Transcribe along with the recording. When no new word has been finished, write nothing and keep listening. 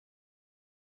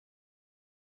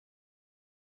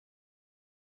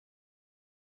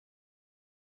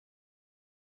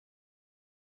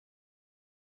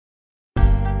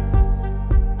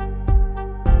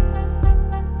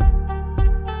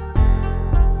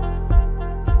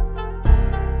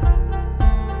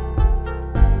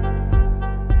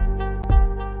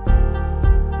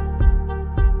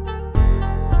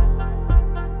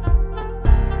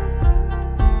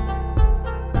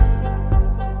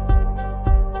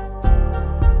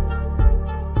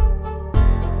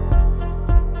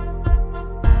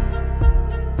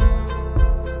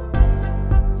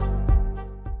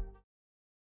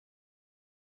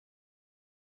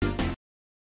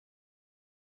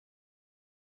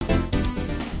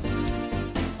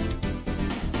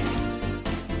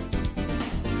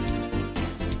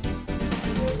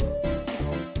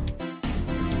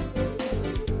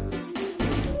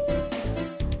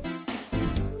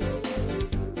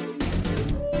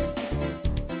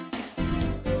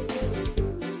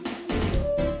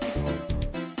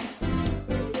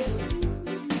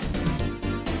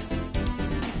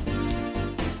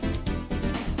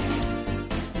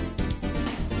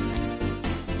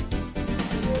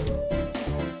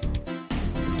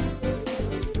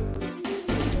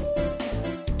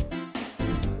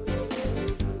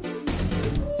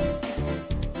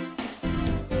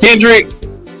Kendrick,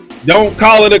 don't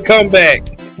call it a comeback.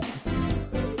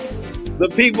 The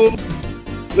people,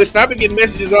 listen, I've been getting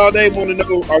messages all day wanting to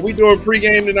know, are we doing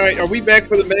pregame tonight? Are we back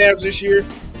for the Mavs this year?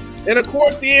 And of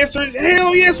course the answer is,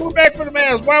 hell yes, we're back for the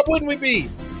Mavs. Why wouldn't we be?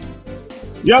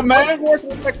 Yeah, man. Of course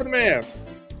we're back for the Mavs.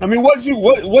 I mean, what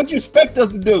you expect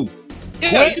us to do?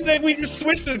 Yeah, you think we just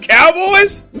switched to the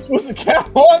Cowboys? We switched to the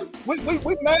Cowboys? We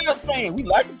Mavs fans. We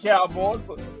like the Cowboys,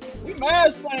 but we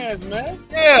Mavs fans, man.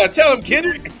 Yeah, tell them,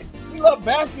 Kendrick. We love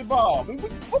basketball.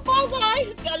 Football's all right.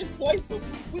 It's got its place, but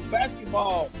we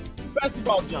basketball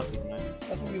junkies, man.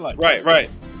 That's what we like.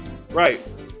 Right.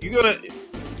 You gonna?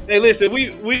 Hey, listen.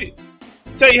 We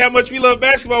tell you how much we love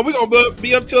basketball. We're gonna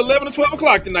be up till 11 or 12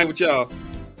 o'clock tonight with y'all.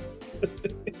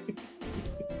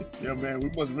 Yeah, man. We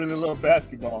must really love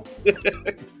basketball.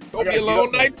 Gonna be a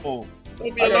long night. It's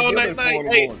gonna be a long night.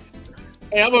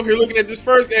 Hey, I'm up here looking at this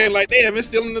first game like, damn, it's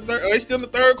still in the third. Are they still in the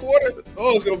third quarter?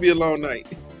 Oh, it's gonna be a long night.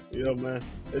 Yeah, man.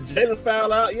 Did Jalen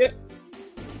foul out yet?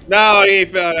 No, he ain't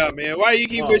fouled out, man. Why you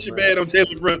keep wishing bad on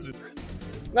Jalen Brunson?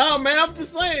 No, man. I'm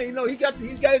just saying. He's got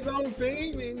his own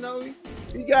team. He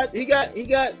got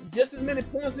just as many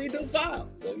points as he do fouls.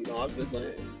 So I'm just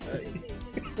saying. Hey.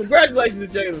 Congratulations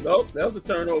to Jalen, though. That was a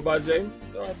turnover by Jalen.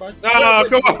 No,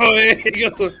 come on, man.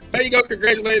 How you gonna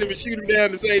congratulate him and shoot him down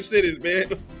in the same sentence,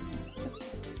 man?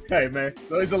 Hey, man.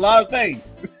 So it's a lot of things.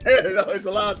 It's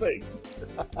a lot of things.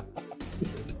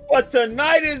 But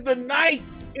tonight is the night.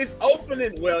 It's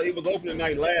opening. Well, it was opening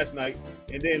night last night,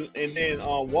 and then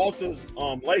Walter's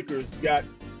Lakers got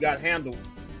handled.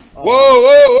 Whoa!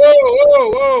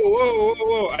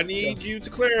 I need you to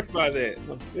clarify that.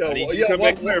 I need you to come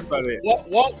back and clarify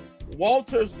that.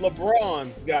 Walter's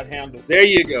LeBron's got handled. There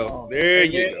you go.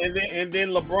 And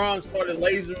then LeBron started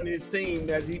lasering his team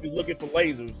as he was looking for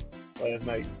lasers last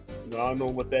night. I don't know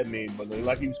what that means, but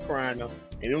like he was crying up.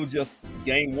 And it was just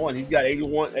game one. He's got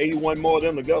 81 more of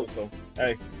them to go. So,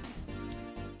 hey.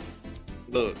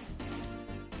 Look,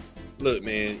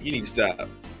 man, you need to stop.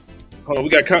 Hold on,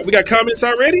 we got comments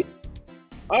already?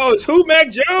 Oh, it's who? Mac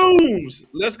Jones.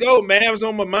 Let's go. Mavs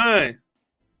on my mind.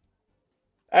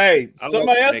 Hey,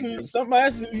 somebody else who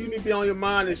you need to be on your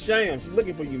mind is Sham. She's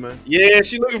looking for you, man. Yeah,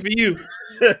 she's looking for you.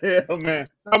 Yeah, man.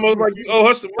 Almost like you owe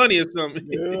her some money or something.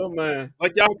 Yeah, man.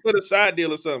 Like y'all put a side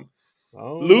deal or something.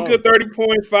 Luka, 30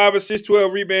 points, 5 assists,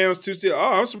 12 rebounds, 2 steals.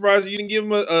 Oh, I'm surprised you didn't give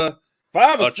him a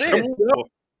 5 assists.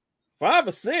 5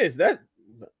 assists. That's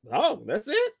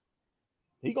it.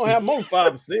 He gonna have more than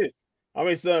 5 assists. I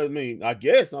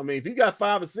guess. If he got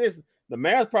 5 assists, the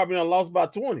Mavs probably done lost by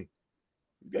 20.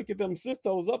 You gotta get them assist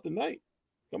totals up tonight.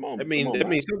 Come on. That means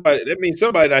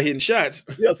somebody not hitting shots.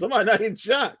 Yeah, somebody not hitting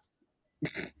shots.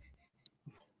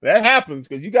 That happens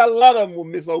because you got a lot of them will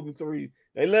miss open threes.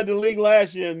 They led the league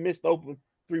last year and missed open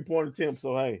 3-point attempts.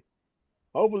 So hey,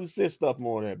 hopefully assist up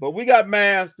more on that. But we got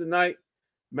Mavs tonight.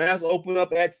 Mavs open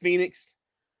up at Phoenix.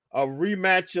 A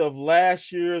rematch of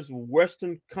last year's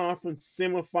Western Conference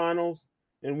semifinals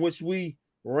in which we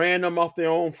ran them off their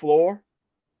own floor.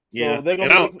 Yeah, so they're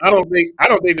gonna I don't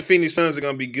think the Phoenix Suns are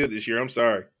gonna be good this year. I'm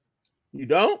sorry. You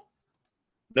don't?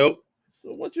 Nope.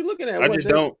 So what you looking at? I just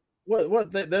don't.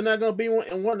 What? They're not gonna be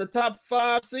in one of the top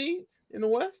 5 seeds in the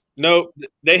West? No,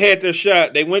 they had their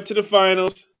shot. They went to the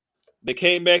finals. They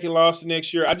came back and lost the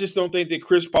next year. I just don't think that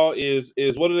Chris Paul is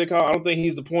what do they call? I don't think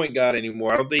he's the point guard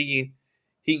anymore. I don't think he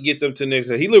can get them to the next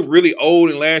year. He looked really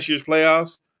old in last year's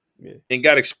playoffs and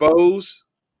got exposed.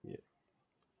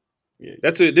 Yeah.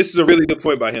 This is a really good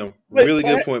point by him.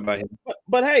 Good point by him.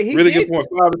 But hey, he really good point.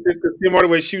 5 assists because Tim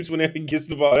Hardaway shoots whenever he gets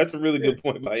the ball. That's a really good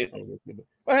point by him.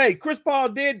 But hey, Chris Paul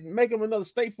did make him another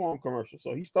State Farm commercial,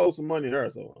 so he stole some money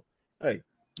there. So hey,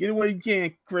 get it where you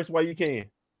can, Chris, while you can.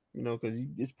 Because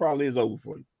this probably is over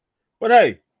for you. But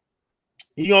hey,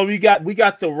 we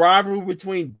got the rivalry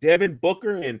between Devin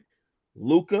Booker and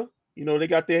Luka. They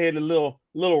got their head a little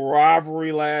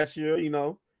rivalry last year.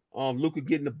 Luka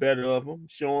getting the better of him,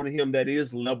 showing him that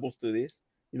is levels to this.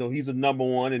 He's a number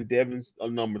 1 and Devin's a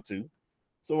number 2.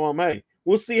 So hey,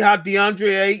 we'll see how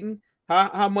DeAndre Ayton,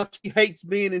 how much he hates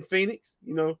being in Phoenix.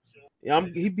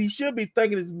 He should be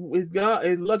thinking his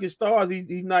lucky stars.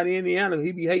 He's not in Indiana.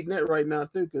 He be hating that right now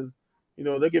too, because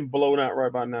they're getting blown out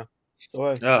right by now.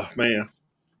 So hey. Oh man.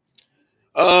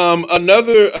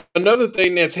 Another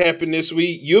thing that's happened this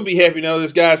week, you'll be happy to know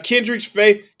this, guys. Kendrick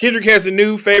has a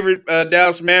new favorite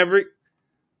Dallas Maverick.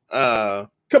 Capazzo!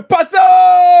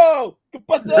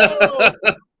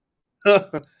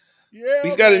 Yeah,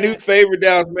 he's got a new favorite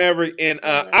Dallas Maverick, and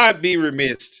I'd be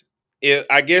remiss if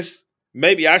I guess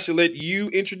maybe I should let you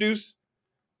introduce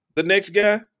the next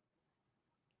guy.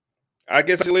 I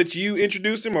guess I'll let you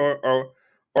introduce him, or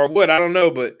or what? I don't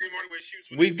know, but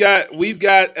we've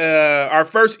got our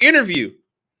first interview.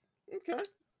 Okay.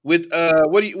 With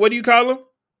what do you call him?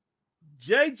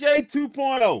 JJ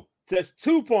 2.0. That's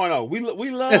 2.0. We love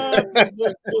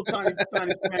little tiny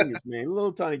Spaniards, man.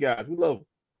 Little tiny guys. We love them.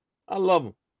 I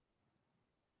love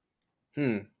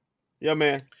them. Yeah,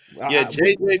 man. Yeah,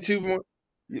 JJ 2.0.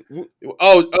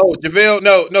 Oh,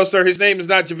 JaVale. No, sir. His name is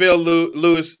not JaVale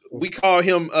Lewis. We call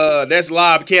him that's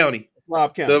Lobb County.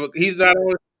 Lobb County. He's not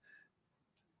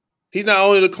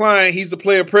only the client, he's the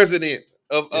player president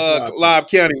of Lobb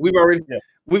County.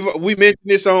 We mentioned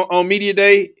this on Media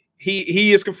Day.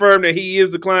 He is confirmed that he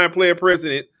is the client player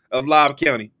president of Lobb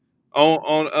County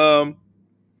on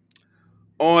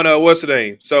what's the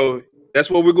name? So that's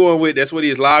what we're going with. That's what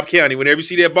he is, Lobb County. Whenever you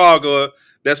see that ball go up,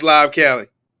 that's Lobb County.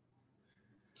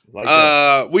 We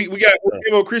got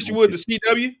Christian Wood, the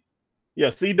CW. Yeah,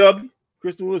 CW.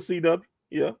 Christian Wood, CW.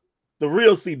 Yeah, the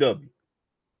real CW.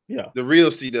 Yeah, the real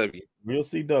CW. Real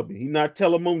CW. He's not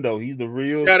Telemundo. He's the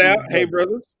real. Shout CW. out, hey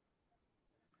brother.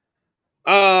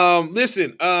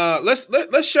 Listen.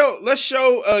 Let's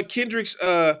show Kendrick's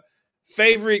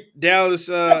favorite Dallas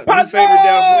new favorite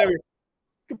Dallas Maverick.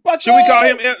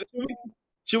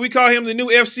 Should we call him the new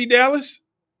FC Dallas?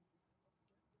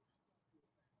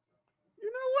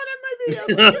 You know what? It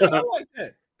may be. I like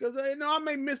that because I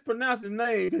may mispronounce his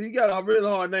name because he got a really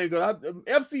hard name.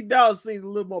 FC Dallas seems a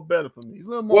little more better for me. He's a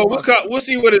little more. Well, we'll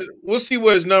see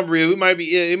what his number is. It might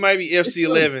be FC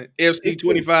 11, FC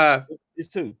 25. It's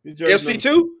 2. FC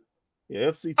 2. Yeah,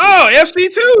 FC 2. Oh,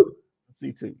 FC 2.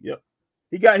 FC 2. Yep.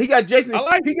 He got Jason.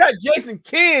 He got Jason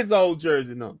Kidd's old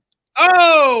jersey number.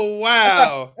 Oh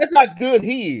wow, that's how good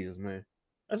he is, man.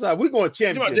 That's how we're going to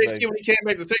championship. Jason Kidd when he came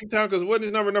back the second time because wasn't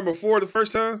his number 4 the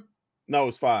first time? No, it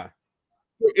was 5.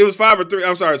 It was 5 or 3.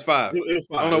 I'm sorry, it's 5. It was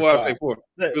 5. I don't know why I was saying 4.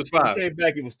 It was 5. He came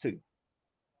back, it was 2.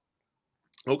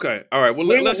 Okay, all right. Well,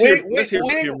 let's hear.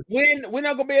 We're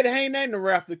not gonna be able to hang that in the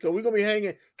rafters because we're gonna be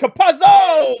hanging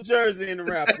Capazzo jersey in the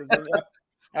rafters.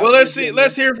 Well, let's see.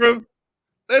 Let's hear from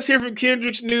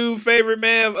Kendrick's new favorite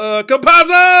man,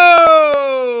 Capazzo.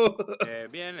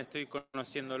 Bien, estoy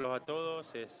conociéndolos a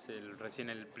todos. Es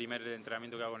recién el primer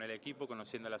entrenamiento que hago con el equipo,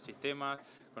 conociendo los sistemas,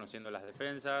 conociendo las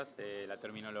defensas, la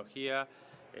terminología.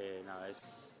 Nada,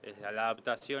 es la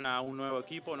adaptación a un nuevo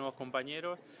equipo, nuevos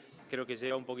compañeros. Creo que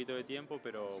lleva un poquito de tiempo,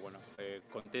 pero bueno,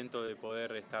 contento de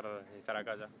poder estar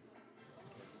acá ya.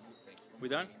 We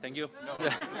done? Thank you. No,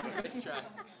 nice try.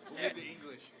 Maybe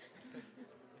English.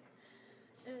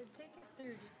 Take us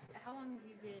through just how long have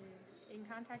you been in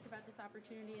contact about this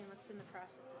opportunity and what's been the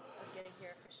process of getting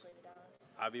here officially to Dallas?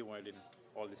 I've been waiting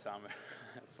all the summer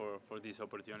for this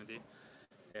opportunity,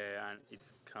 and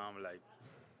it's come like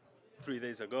 3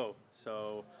 days ago.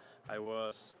 So I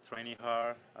was training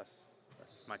hard as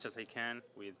much as I can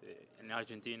with in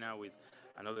Argentina with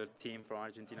another team from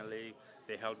Argentina League.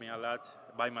 They helped me a lot,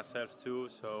 by myself too.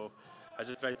 So I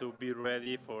just try to be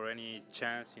ready for any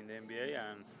chance in the NBA,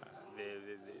 and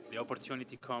the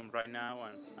opportunity comes right now,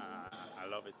 and I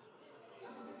love it.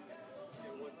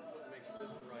 What makes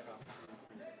this the right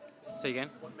opportunity? Say again?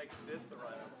 What makes this the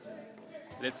right opportunity?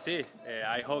 Let's see.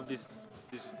 I hope this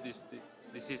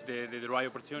is the right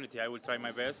opportunity. I will try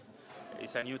my best.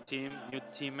 It's a new team, new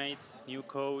teammates, new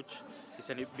coach. It's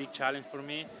a big challenge for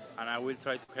me, and I will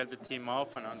try to help the team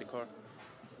off and on the court.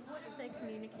 What have they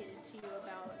communicated to you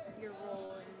about your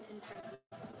role in terms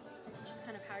of just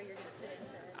kind of how you're going to fit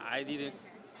into it?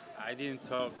 I didn't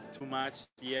talk too much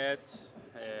yet.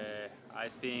 I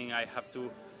think I have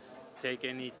to take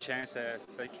any chance as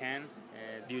I can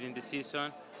during the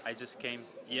season. I just came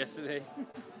yesterday.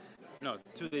 No,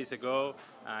 2 days ago,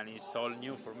 and it's all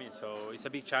new for me. So it's a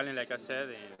big challenge, like I said,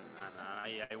 and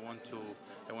I want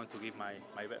to give my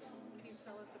best. Can you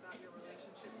tell us about your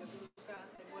relationship with Luka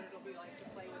and what it'll be like to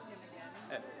play with him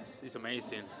again? It's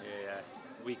amazing.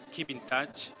 We keep in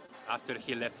touch after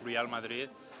he left Real Madrid.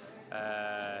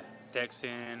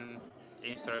 Texting,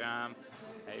 Instagram.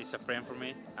 He's a friend for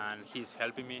me, and he's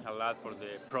helping me a lot for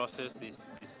the process. This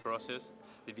process,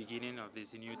 the beginning of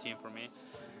this new team for me.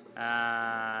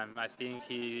 I think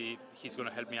he's going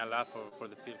to help me a lot for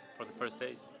the first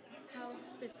days. How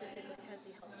specifically has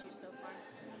he helped you so far?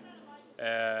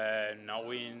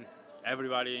 Knowing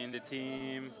everybody in the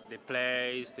team, the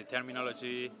plays, the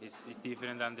terminology is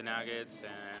different than the Nuggets,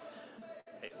 and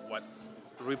what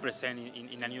representing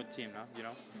in a new team, no? You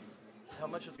know. How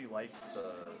much does he like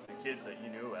the kid that you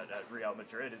knew at Real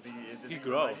Madrid? He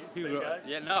grew.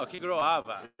 Yeah, no, he grew up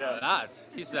a lot.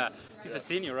 He's a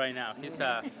senior right now.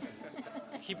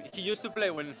 he used to play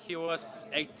when he was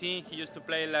 18. He used to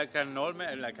play like a normal,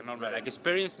 like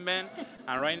experienced man,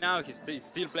 and right now he's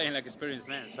still playing like experienced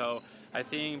man. So I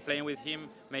think playing with him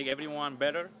make everyone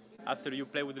better. After you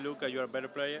play with Luka, you're a better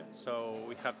player. So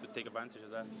we have to take advantage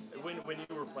of that. When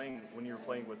you were playing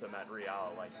with him at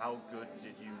Real, like how good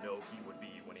did you know he would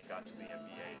be when he got to the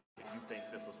NBA? Did you think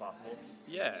this was possible?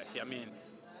 Yeah, I mean,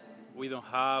 we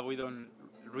don't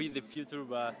read the future,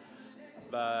 but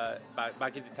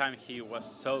back in the time he was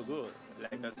so good.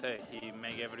 Like I said, he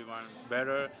make everyone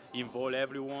better, involve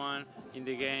everyone in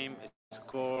the game,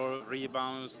 score,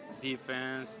 rebounds,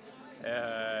 defense,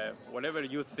 whatever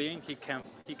you think he can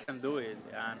do it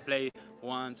and play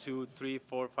 1, 2, 3,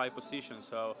 4, 5 positions.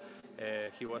 So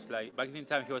he was like back in the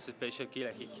time he was a special kid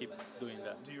and he keep doing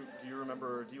that. Do you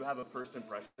remember? Do you have a first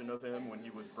impression of him when he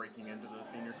was breaking into the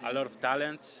senior team? A lot of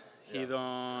talent.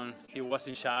 He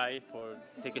wasn't shy for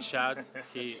take a shot.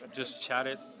 He just shot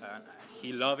it, and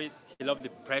he loved it. He loved the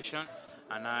pressure,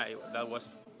 and that was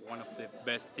one of the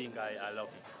best things I love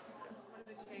him. What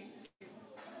did it take to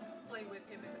play with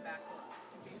him in the backcourt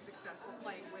and be successful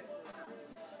playing with him?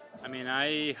 I mean,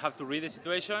 I have to read the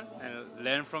situation and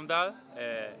learn from that.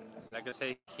 Like I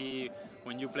say,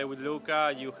 when you play with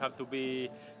Luka, you have to be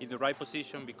in the right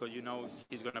position because you know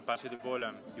he's gonna pass you the ball,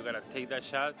 and you gotta take that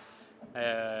shot.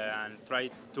 And try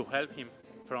to help him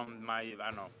from my,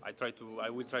 I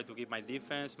will try to give my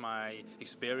defense, my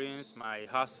experience, my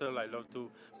hustle. I love to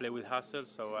play with hustle,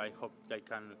 so I hope I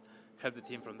can help the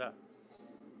team from that.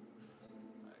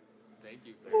 Thank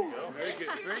you. There you go. Very good.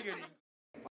 Very good.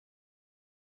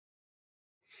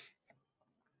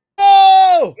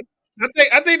 Oh!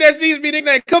 I think that needs to be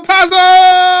nickname Capazzo.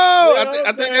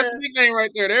 I think that's the nickname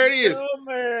right there. There it is. Oh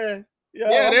man.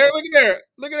 Yeah, there.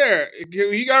 Look at there.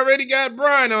 He already got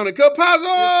Brian on it.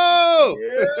 Capazzo.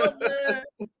 Yeah, man.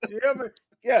 Yeah, man.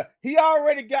 Yeah, he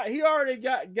already got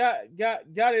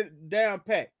it down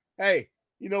pat. Hey,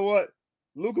 you know what?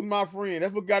 Luka's my friend.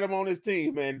 That's what got him on his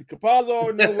team, man.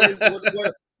 Capazzo knows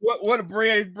what a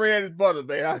bread is butter,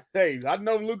 man. I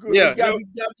know Luka. Yeah, he got me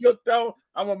hooked on.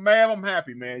 I'm a man. I'm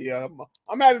happy, man. Yeah,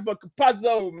 I'm happy for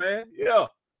Capazzo, man. Yeah.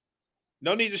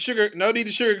 No need to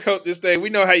sugarcoat this thing. We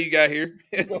know how you got here.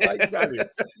 Know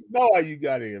how you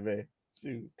got here, man.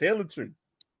 Shoot, tell the truth.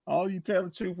 All you tell the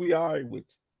truth, we are with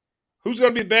you. Who's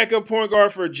going to be backup point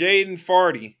guard for Jaden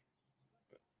Fardy?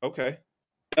 Okay.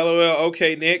 LOL.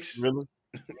 Okay, Knicks.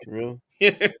 Really?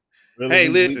 Hey,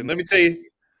 listen. Let me tell you.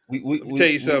 Let me tell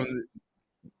you something.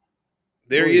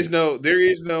 There is no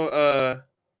Jaden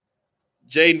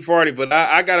Fardy, but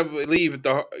I gotta believe if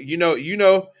you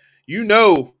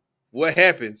know what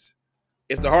happens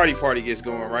if the Hardy party gets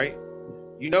going, right?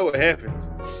 You know what happens.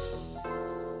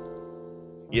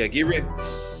 Yeah, get ready.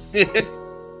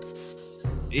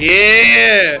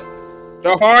 Yeah,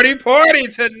 the Hardy party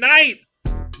tonight.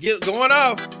 Going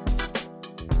off.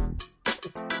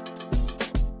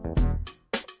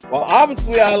 Well,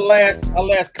 obviously, our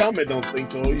last comment don't think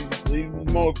so. He's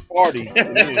more party.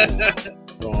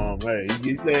 So, hey,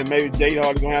 you saying maybe Jay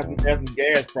Hardy gonna have some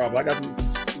gas problem? I got some,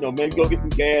 maybe go get some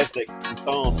gas at some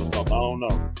thumbs or something. I don't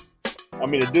know. I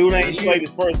mean, the dude ain't played his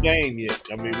first game yet.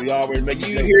 I mean, we already making.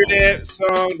 You hear that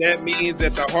song? That means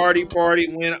that the Hardy party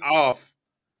went off.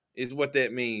 Is what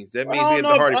that means. That means we had the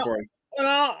Hardy party.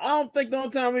 I don't think the only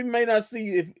time we may not see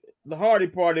if the Hardy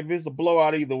party if it's a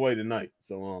blowout either way tonight.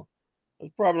 So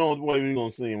it's probably the only way we're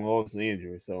gonna see him with all this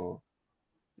injury. So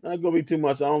not gonna be too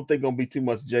much. I don't think gonna be too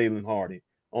much Jalen Hardy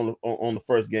on the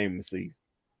first game of the season.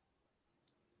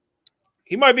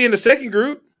 He might be in the second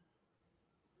group.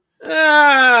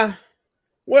 Well,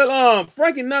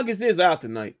 Frankie Nuggets is out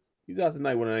tonight. He's out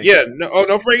tonight with an ankle. Yeah,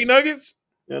 no Frankie Nuggets.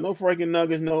 Yeah, no Frankie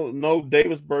Nuggets, no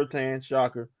Davis Bertans,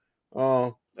 shocker.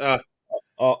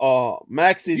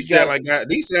 Max is. These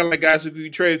sound like guys who could be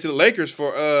traded to the Lakers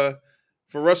for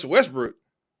Russell Westbrook.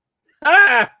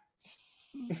 Ah!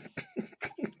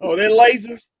 Oh, they're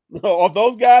lasers. Are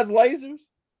those guys lasers?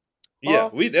 Yeah,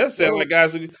 those sound like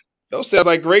guys who. Those sound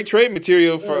like great trade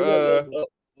material for. Are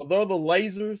those the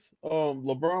lasers?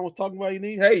 LeBron was talking about.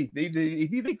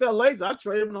 If you think they're lasers, I'd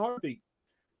trade him in a heartbeat.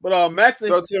 But Max,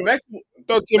 throw Tim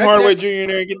Hardaway Jr. in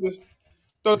there and get this.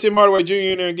 Throw Tim Hardaway Jr.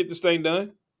 in there and get this thing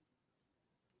done.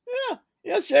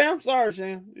 Yeah, Sham. Sorry,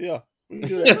 Sham. Yeah, we can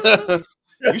do that.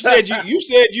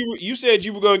 you said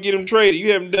you were gonna get him traded.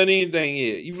 You haven't done anything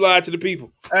yet. You've lied to the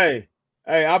people. Hey,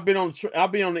 I've been on the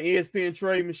ESPN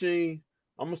trade machine.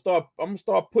 I'm gonna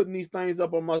start putting these things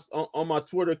up on my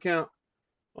Twitter account.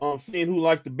 Seeing who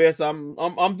likes the best. I'm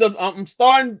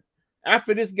starting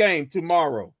after this game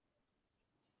tomorrow.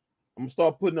 I'm gonna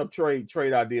start putting up trade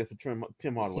ideas for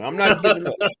Tim Hardaway. I'm not giving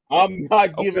up. I'm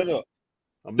not giving up.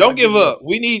 Don't give up.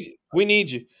 We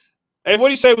need you. Hey, what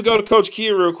do you say we go to Coach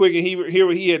Kidd real quick and hear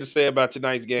what he had to say about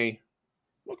tonight's game?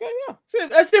 Okay, yeah.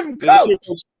 That's different.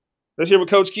 Let's hear what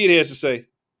Coach Kidd has to say.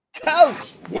 Coach,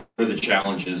 what are the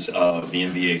challenges of the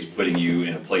NBA's putting you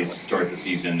in a place to start the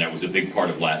season that was a big part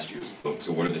of last year's book?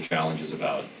 So what are the challenges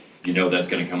about? You know that's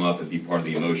going to come up and be part of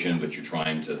the emotion, but you're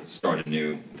trying to start the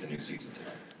new season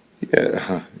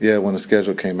tonight. Yeah. When the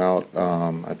schedule came out,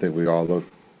 I think we all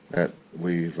looked at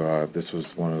this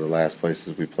was one of the last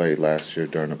places we played last year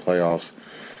during the playoffs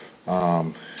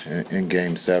in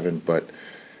Game 7. But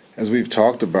as we've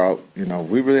talked about,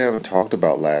 we really haven't talked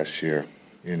about last year.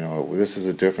 This is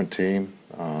a different team,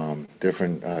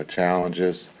 different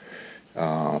challenges,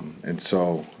 and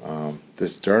so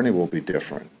this journey will be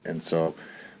different. And so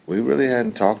we really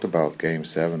hadn't talked about Game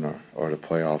 7 or the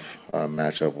playoff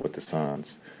matchup with the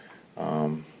Suns.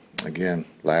 Again,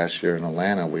 last year in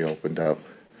Atlanta, we opened up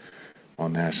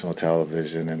on national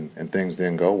television, and things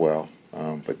didn't go well.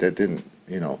 But that didn't,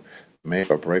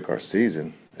 make or break our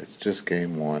season. It's just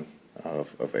Game 1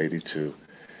 of 82,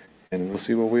 and we'll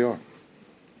see where we are.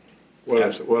 What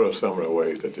are some of the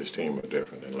ways that this team are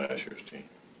different than last year's team?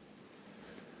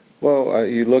 Well,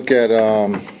 you look at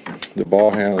the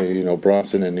ball handler,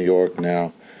 Brunson in New York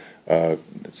now,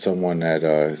 someone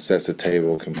that sets the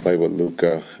table, can play with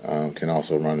Luka, can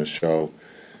also run the show.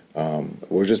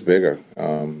 We're just bigger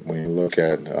when you look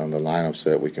at the lineups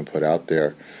that we can put out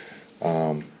there.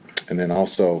 And then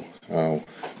also,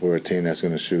 we're a team that's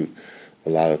going to shoot a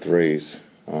lot of threes.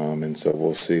 And so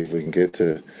we'll see if we can get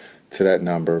to that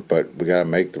number, but we got to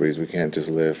make threes. We can't just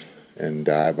live and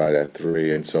die by that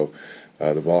three. And so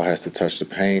the ball has to touch the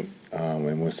paint,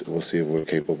 and we'll see if we're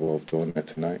capable of doing that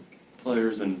tonight.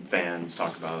 Players and fans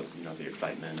talk about the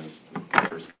excitement of the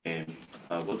first game.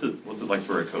 What's it like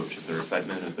for a coach? Is there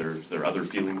excitement? Is there other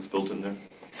feelings built in there?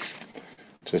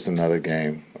 Just another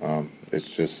game.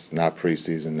 It's just not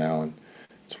preseason now, and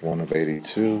it's 1 of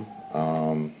 82.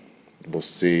 We'll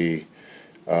see,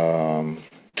 who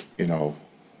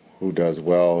does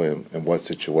well in what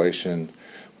situation.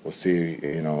 We'll see,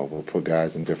 we'll put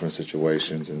guys in different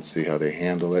situations and see how they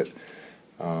handle it,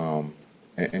 and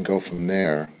go from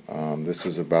there. This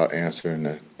is about answering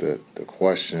the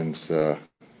questions,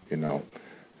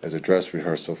 as a dress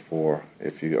rehearsal for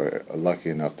if you are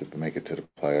lucky enough to make it to the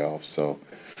playoffs. So,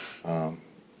 I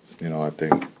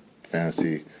think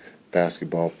fantasy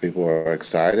basketball people are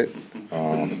excited.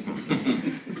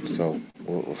 So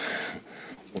we'll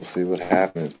see what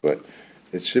happens, but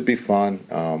it should be fun.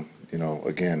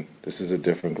 Again, this is a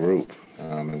different group,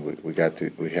 and we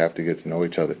have to get to know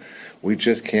each other. We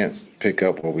just can't pick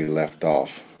up where we left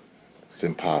off. It's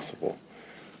impossible.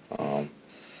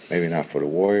 Maybe not for the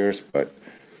Warriors, but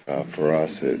for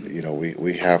us,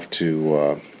 we have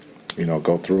to,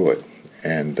 go through it,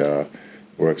 and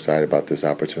we're excited about this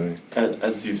opportunity.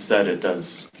 As you've said, it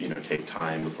does, take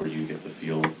time before you get the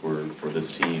feel for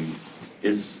this team.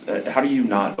 How do you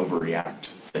not overreact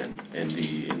then in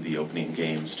the opening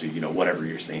games to whatever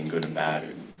you're seeing, good and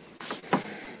bad?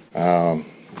 I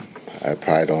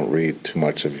probably don't read too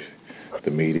much of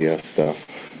the media stuff,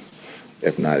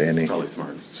 if not any. That's probably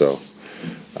smart. So,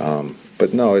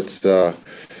 but no, it's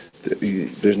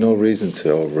there's no reason to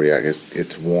overreact.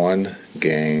 It's one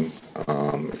game.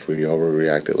 If we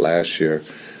overreacted last year,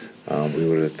 we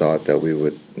would have thought that we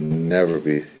would never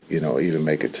be, even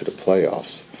make it to the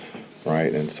playoffs,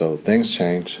 right? And so things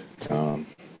change.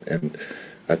 And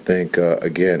I think,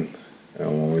 again,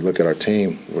 when we look at our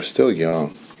team, we're still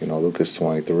young. Luka's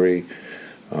 23.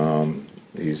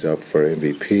 He's up for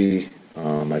MVP.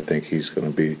 I think he's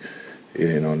going to be,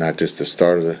 not just the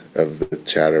start of the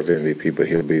chatter of MVP, but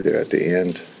he'll be there at the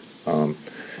end.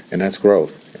 And that's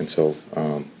growth. And so,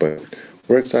 but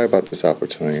we're excited about this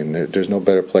opportunity. And there's no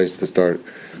better place to start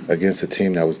against a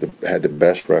team that had the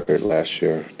best record last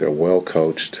year. They're well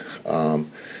coached, and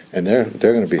they're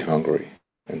going to be hungry.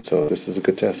 And so this is a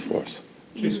good test for us.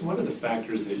 Jason, what are the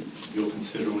factors that you'll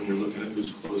consider when you're looking at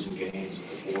who's closing games at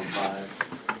the 4 and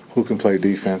 5? Who can play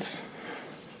defense?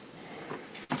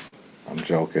 I'm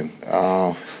joking.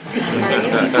 That's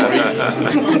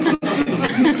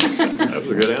a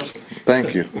good answer.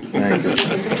 Thank you. A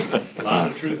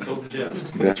lot of truth told to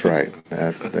jest. That's right.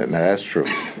 That's true.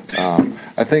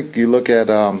 I think you look at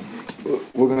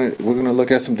we're gonna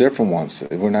look at some different ones.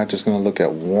 We're not just gonna look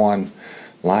at one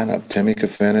lineup. Timmy could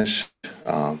finish.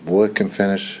 Wood can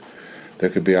finish. There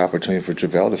could be opportunity for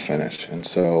JaVale to finish, and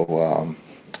so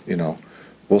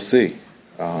we'll see.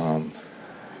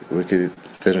 We could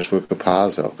finish with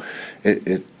Capazzo.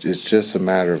 It's just a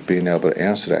matter of being able to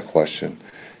answer that question.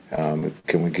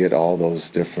 Can we get all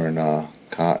those different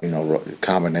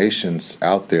combinations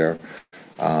out there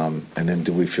And then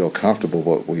do we feel comfortable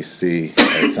what we see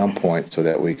at some point so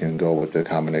that we can go with the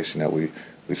combination that we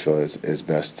feel is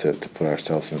best to put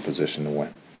ourselves in a position to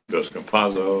win. Does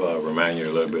Campazzo remind you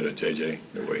a little bit of JJ,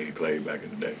 the way he played back in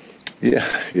the day?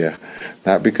 Yeah.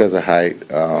 Not because of height,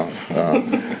 but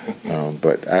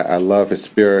I love his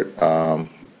spirit.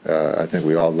 I think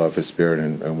we all love his spirit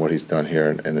and what he's done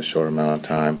here in the short amount of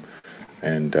time.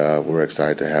 And we're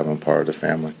excited to have him part of the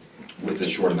family. With this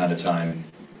short amount of time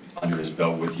under his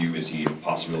belt with you, is he a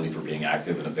possibility for being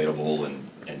active and available and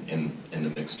in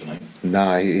the mix tonight?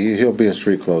 Nah, he'll be in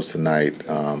street clothes tonight.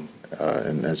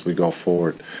 And as we go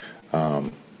forward,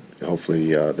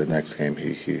 hopefully the next game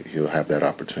he'll have that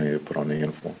opportunity to put on the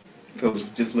uniform. Coach,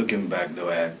 just looking back though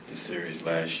at the series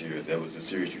last year, that was a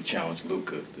series you challenged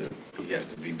Luka that he has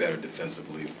to be better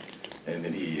defensively, and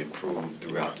then he improved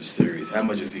throughout the series. How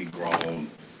much has he grown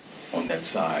on that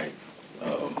side,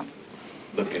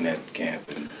 looking at camp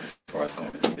and as far as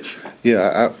going into this year?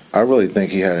 Yeah, I really think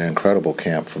he had an incredible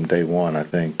camp from day one. I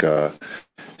think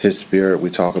his spirit,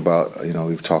 we've talked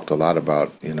a lot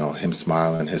about, him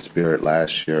smiling, his spirit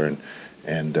last year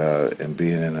and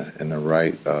being in the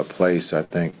right place. I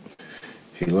think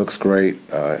he looks great.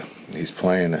 He's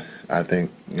playing, I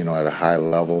think, at a high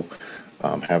level,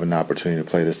 having the opportunity to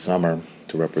play this summer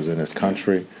to represent his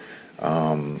country.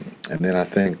 And then I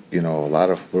think,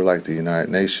 we're like the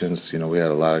United Nations, we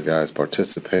had a lot of guys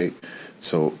participate.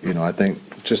 So, I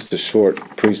think just the short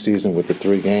preseason with the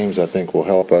 3 games, I think will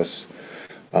help us.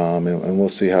 And we'll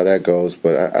see how that goes.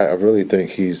 But I really think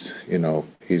he's in a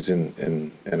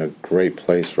great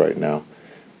place right now.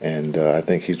 And I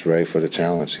think he's ready for the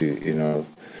challenge. The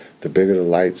bigger the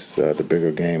lights, the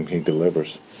bigger game he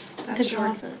delivers.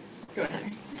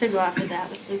 To go off of that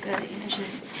with Luka, you mentioned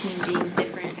team being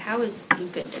different. How is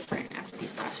Luka different after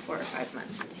these last 4 or 5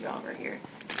 months since you all were here?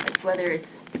 Like whether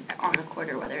it's on the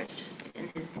court or whether it's just in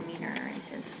his demeanor or in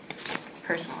his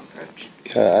personal approach.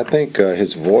 Yeah, I think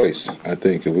his voice. I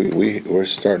think we're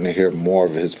starting to hear more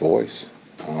of his voice,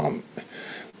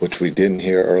 which we didn't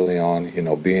hear early on.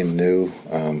 Being new,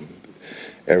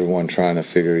 everyone trying to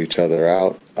figure each other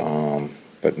out.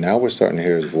 But now we're starting to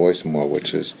hear his voice more,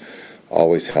 which is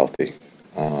always healthy.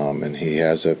 And he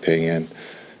has an opinion,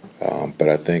 but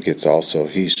I think it's also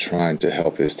he's trying to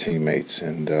help his teammates.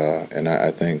 And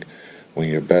I think when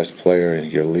your best player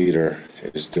and your leader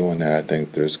is doing that, I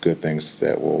think there's good things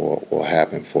that will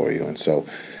happen for you. And so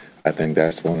I think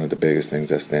that's one of the biggest things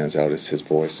that stands out is his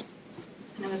voice.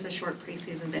 And it was a short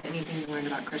preseason, but anything you learned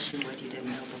about Christian Wood you didn't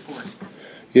know before?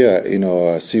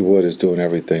 Yeah, C. Wood is doing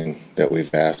everything that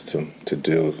we've asked him to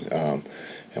do.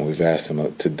 And we've asked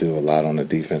him to do a lot on the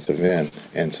defensive end.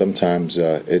 And sometimes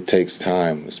it takes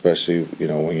time, especially,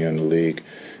 when you're in the league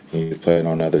and you're playing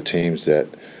on other teams that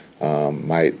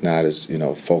might not as,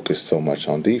 focus so much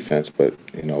on defense. But,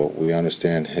 we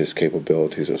understand his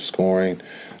capabilities of scoring,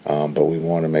 but we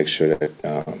want to make sure that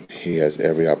he has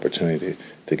every opportunity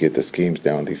to get the schemes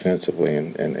down defensively.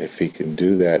 And if he can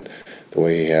do that the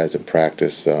way he has in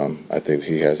practice, I think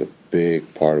he has a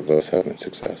big part of us having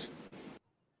success.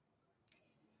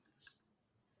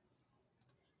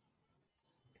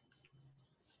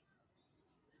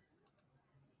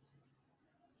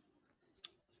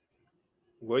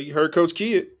 Well, you heard Coach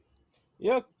Kidd.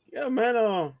 Yeah, man.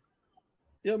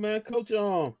 Coach.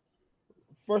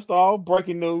 First of all,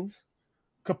 breaking news: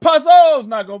 Campazzo's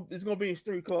it's gonna be in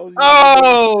street clothes.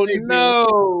 Oh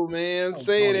no, man!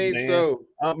 Say it ain't so.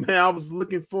 Man, I was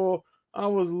looking forward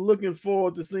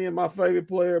to seeing my favorite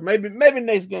player. Maybe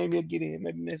next game he'll get in.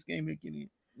 Maybe next game he can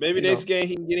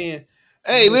get in.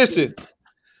 Hey, listen.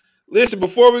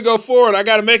 Before we go forward, I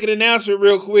got to make an announcement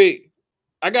real quick.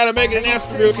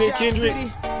 Kendrick,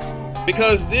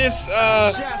 because this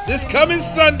coming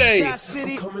Sunday, we're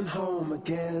coming home,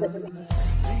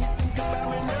 baby.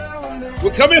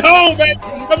 We're coming home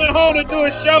to do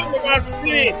a show for my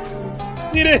city,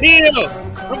 Cedar Hill.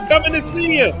 I'm coming to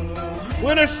see you.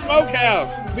 Winter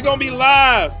Smokehouse. We're gonna be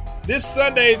live this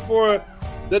Sunday for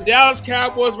the Dallas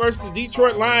Cowboys versus the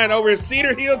Detroit Lions over in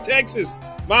Cedar Hill, Texas,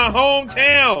 my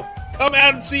hometown. Come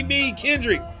out and see me,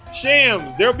 Kendrick.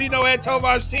 Shams, there'll be no at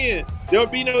Tovage 10. There'll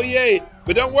be no yay.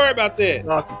 But don't worry about that.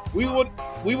 We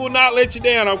will not let you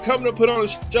down. I'm coming to put on a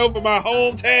show for my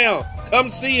hometown. Come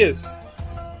see us.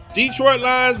 Detroit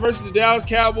Lions versus the Dallas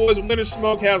Cowboys. Winter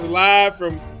Smokehouse live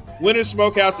from Winter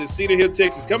Smokehouse in Cedar Hill,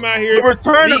 Texas. Come out here. The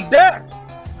return of Dak.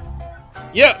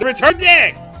 Yeah, the return of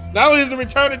Dak. Not only is the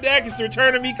return of Dak, it's the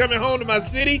return of me coming home to my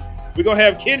city. We're going to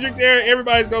have Kendrick there.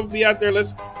 Everybody's going to be out there.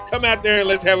 Let's come out there and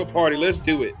let's have a party. Let's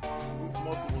do it.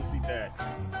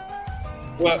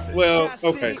 Well,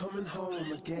 okay.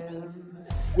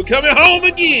 We're coming home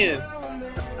again.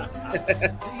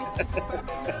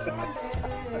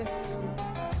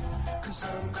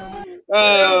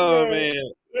 Oh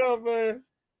man. Yeah, man.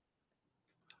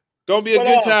 Gonna be a But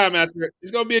good time out there.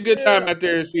 It's gonna be a good time out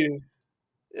there in City.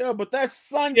 Yeah, but that's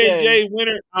Sunday. THJ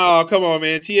Winter. Oh, come on,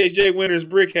 man. THJ Winter's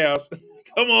Brick House.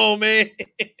 Come on, man.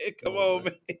 Come on,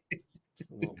 man.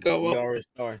 Come We on. already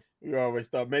started.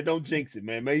 Man, don't jinx it,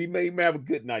 man. He may have a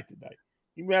good night tonight.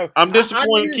 I'm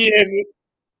disappointed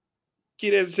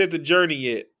kid hasn't set the journey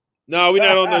yet. No, we're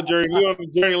not on the journey. We were on the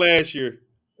journey last year.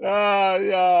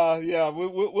 Yeah.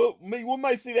 We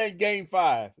might see that in Game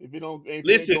 5 if it ain't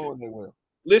going that well.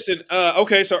 Listen.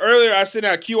 Okay. So earlier I sent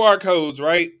out QR codes.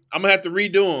 Right. I'm gonna have to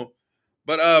redo them.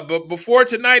 But before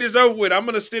tonight is over with, I'm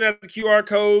gonna send out the QR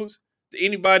codes to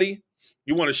anybody.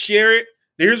 You want to share it?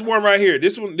 Here's one right here.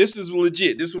 This is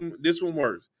legit. This one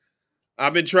works.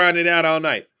 I've been trying it out all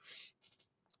night.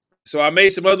 So I made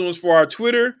some other ones for our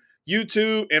Twitter,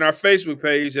 YouTube, and our Facebook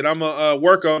page that I'm gonna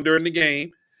work on during the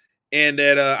game, and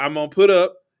that I'm gonna put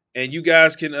up, and you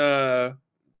guys can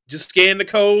just scan the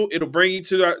code. It'll bring you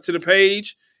to the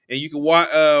page, and you can watch.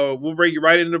 We'll bring you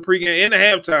right into the pregame and the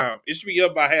halftime. It should be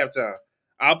up by halftime.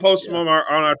 I'll post them on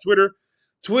our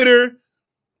Twitter,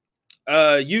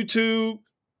 YouTube,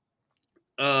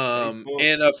 and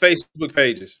Facebook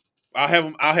pages. I'll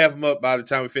have them up by the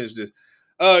time we finish this.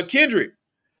 Kendrick.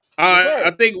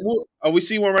 I think we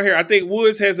see one right here. I think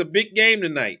Woods has a big game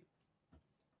tonight.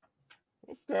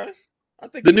 Okay, I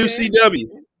think the new CW.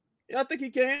 Yeah, I think he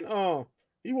can.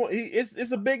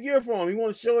 It's a big year for him. He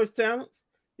want to show his talents.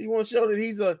 He want to show that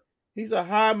he's a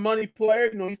high money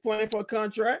player. You know, he's playing for a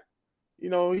contract.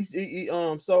 You know,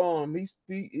 so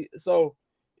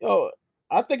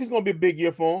I think it's gonna be a big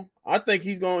year for him. I think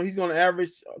he's gonna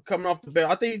average coming off the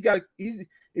bench. I think if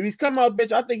he's coming off the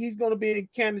bench, I think he's gonna be in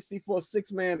candidacy for a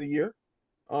 6 man of the year.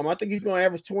 I think he's gonna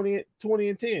average 20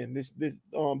 and 10 this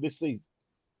season.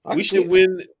 We should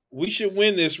win. We should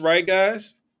win this, right,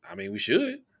 guys? I mean, we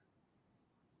should.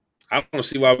 I don't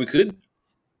see why we couldn't.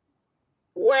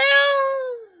 Well,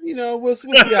 you know, we'll see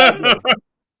how it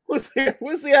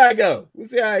goes. We'll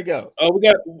see how it goes. Oh,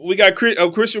 we got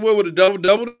Christian Wood with a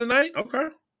double tonight. Okay,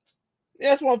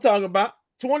 that's what I'm talking about.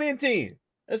 20 and 10.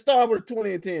 Let's start with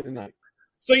 20 and 10 tonight.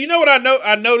 So you know what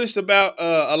I noticed about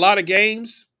a lot of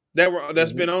games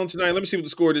that's been on tonight. Let me see what the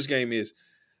score of this game is.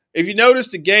 If you notice,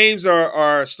 the games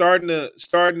are starting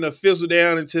to fizzle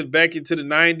down back into the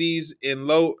 90s and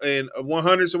low and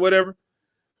 100s or whatever.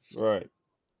 Right.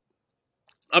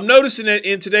 I'm noticing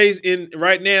that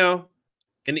right now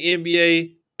in the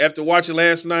NBA, after watching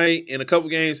last night and a couple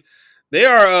games, they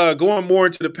are going more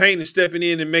into the paint and stepping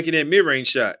in and making that mid-range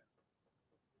shot.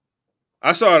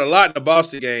 I saw it a lot in the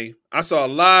Boston game. I saw a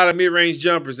lot of mid-range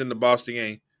jumpers in the Boston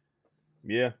game.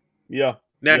 Yeah.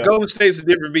 Now Golden State's a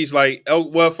different beast. Like, for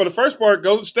the first part,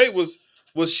 Golden State was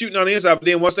shooting on the inside, but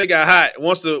then once they got hot,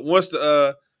 once it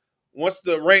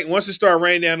started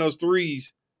raining down those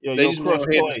threes, they just went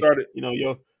ahead and started.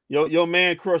 You know, your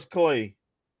man crushed Clay.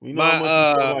 We know how much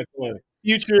like Clay.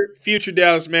 Future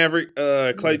Dallas Maverick,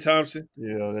 Klay Thompson.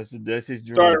 Yeah, that's his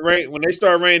dream. When they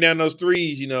started raining down those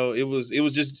threes, you know, it was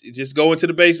just go into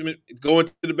the basement.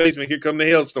 Here come the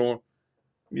hailstorm.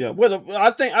 Yeah, well,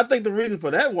 I think the reason for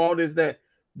that, Walt, is that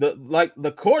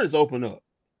the court is open up.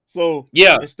 So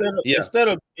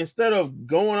instead of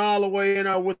going all the way in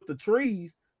there with the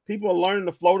trees, people are learning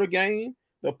the floater game.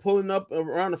 They're pulling up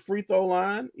around the free throw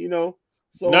line. You know.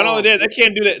 So not only that, they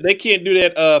can't do that. They can't do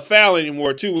that foul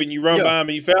anymore too. When you run by them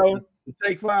and you foul them,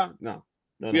 take foul. No.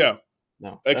 Yeah,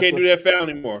 no. They can't do that foul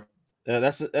anymore.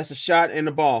 That's a shot in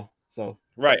the ball. So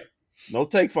right, no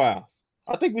take fouls.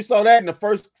 I think we saw that in the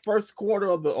first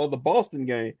quarter of the Boston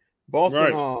game.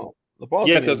 Boston, right. The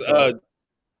Boston. Yeah,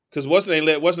 because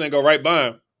Weston go right by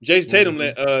him. James Tatum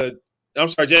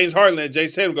James Harden let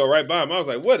James Tatum go right by him. I was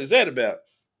like, what is that about?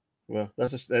 Well,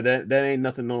 that ain't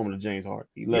nothing normal to James Harden.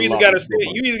 You either got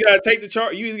to take the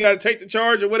charge. You either got to take the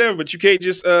charge or whatever, but you can't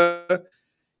just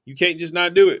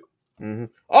not do it. Mm-hmm.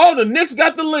 Oh, the Knicks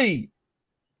got the lead.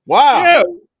 Wow.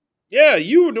 Yeah,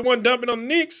 you were the one dumping on the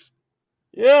Knicks.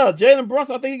 Yeah, Jalen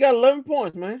Brunson. I think he got 11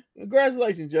 points, man.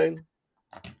 Congratulations, Jalen.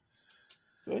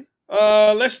 See?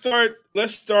 Let's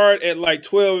start at like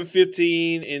 12 and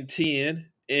 15 and 10,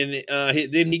 and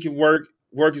then he can work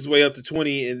his way up to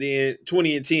 20 and then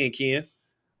 20 and 10. Ken,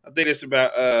 I think that's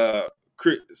about the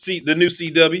new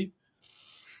CW.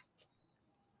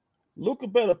 Luka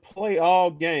better play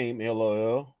all game.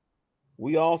 LOL.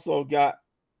 We also got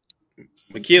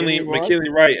McKinley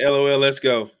Wright. LOL. Let's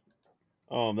go.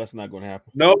 That's not going to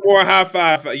happen. No more high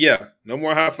five. Yeah, no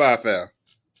more high five foul.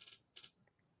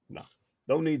 No,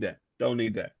 don't need that.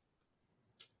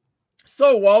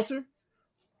 So, Walter,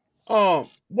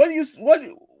 What do you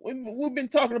we've been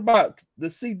talking about the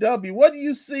CW? What do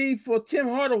you see for Tim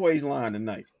Hardaway's line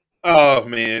tonight? Oh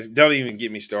man, don't even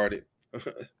get me started.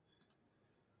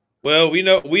 Well, we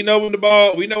know when we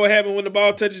know what happened when the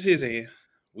ball touches his hand.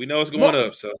 We know it's going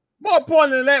up. So more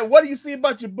important than that, what do you see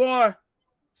about your boy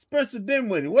Spencer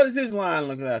Dinwiddie? What is his line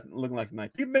looking like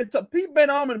tonight? He been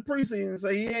on in the preseason and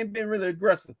say he ain't been really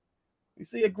aggressive. You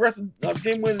see aggressive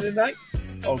Dinwiddie tonight?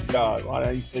 Oh God, why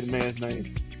did you say the man's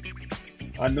name?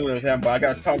 I knew that was happening, but I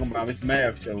got to talk about this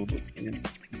Mavs show.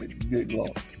 Good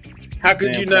Lord. How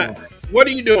could you not? What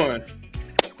are you doing?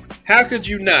 How could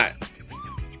you not?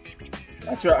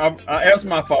 That was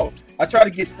my fault. I tried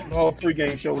to get through the whole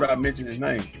pregame show without mentioning his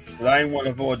name, because I didn't want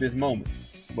to avoid this moment.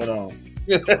 But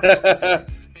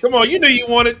come on, you knew you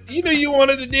wanted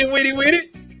the Dinwiddie with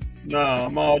it. No,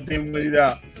 I'm all Dinwiddie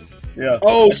out. Yeah.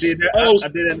 Oh, I did that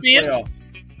in the playoffs.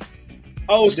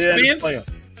 Oh, Spence.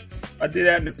 I did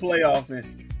that in the playoffs,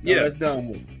 and yeah, that's done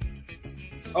with.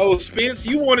 Oh, Spence,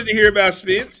 you wanted to hear about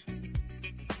Spence.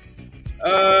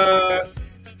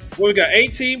 Well, we got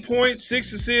 18 points,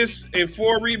 6 assists, and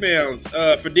 4 rebounds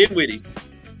for Dinwiddie.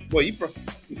 Well, you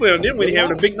play on Dinwiddie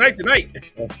having a big night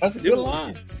tonight. That's a good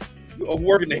line. You're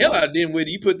working the hell out of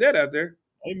Dinwiddie. You put that out there.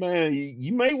 Hey man,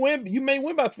 you may win. You may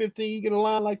win by 15. You get a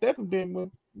line like that from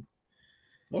Dinwiddie.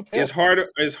 Okay. It's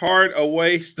hard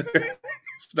away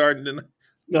starting tonight.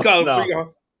 Call him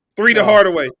three to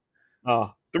Hardaway.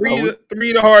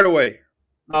 Three to Hardaway.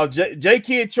 No, J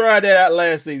Kidd tried that out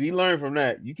last season. He learned from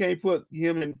that. You can't put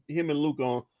him and Luke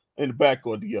on in the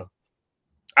backcourt together.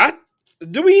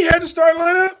 Do we have the start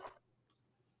lineup?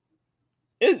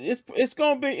 It's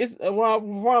gonna be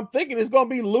what I'm thinking. It's gonna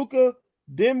be Luka,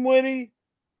 Dinwiddie,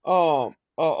 Bullock,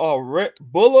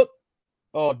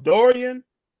 Dorian,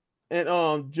 and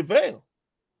JaVale.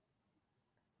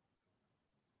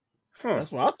 Huh.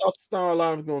 That's what I thought the star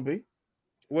line was gonna be.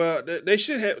 Well, they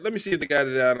should have. Let me see if they got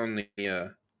it out on the.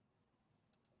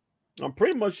 I'm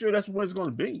pretty much sure that's what it's going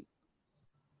to be.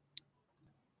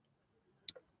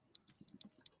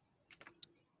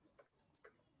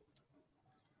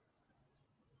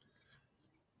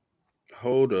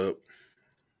 Hold up.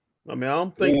 I mean, I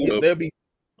don't think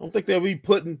they'll be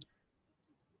putting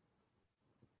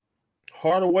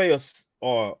Hardaway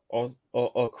or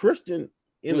Christian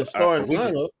in the starting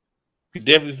lineup. We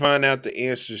definitely find out the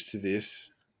answers to this.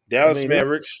 Dallas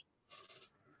Mavericks.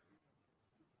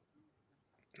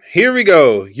 Here we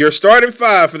go. Your starting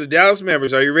 5 for the Dallas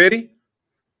Mavericks. Are you ready?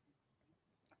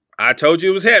 I told you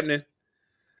it was happening.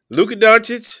 Luka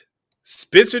Doncic,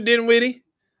 Spencer Dinwiddie,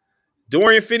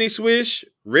 Dorian Finney-Swish,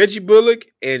 Reggie Bullock,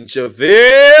 and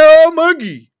JaVale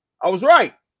McGee. I was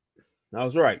right. I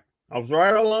was right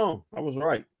all along. I was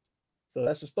right. So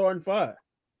that's the starting 5.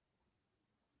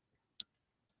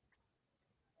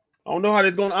 I don't know how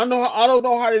they're going. I don't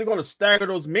know how they're going to stagger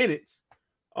those minutes.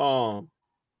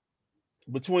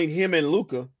 Between him and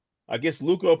Luka. I guess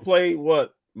Luka will play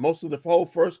most of the whole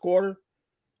first quarter,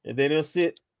 and then he'll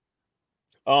sit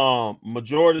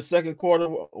majority of the second quarter.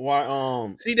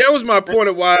 Why? See, that was my point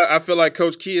of why I feel like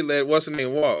Coach Kidd let what's the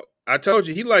name walk. I told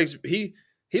you he likes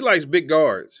big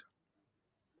guards.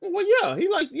 Well, he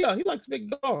likes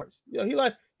big guards. Yeah, he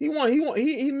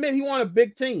admitted he wanted a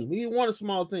big team. He wanted a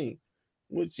small team.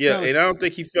 And I don't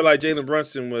think he felt like Jalen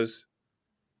Brunson was.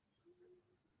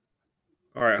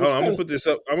 All right, hold on. I'm gonna put this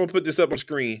up. I'm gonna put this up on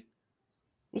screen.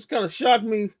 What's kind of shocked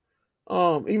me,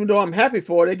 even though I'm happy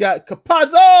for it, they got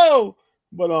Capazzo.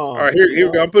 But all right, here we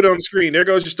go. I'm put it on the screen. There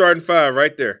goes your starting 5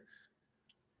 right there.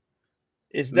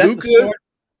 Is that Luka?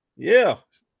 Yeah.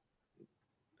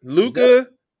 Luka,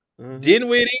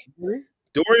 Dinwiddie,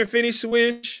 Dorian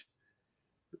Finney-Swish,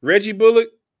 Reggie Bullock,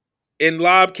 and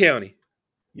Lob County.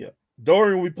 Yeah.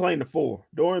 Dorian will be playing the 4.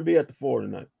 Dorian be at the 4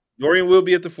 tonight. Dorian will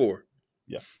be at the 4.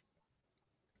 Yeah.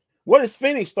 What is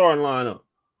Finney starting lineup?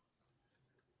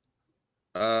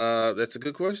 That's a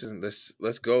good question.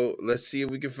 Let's go. Let's see if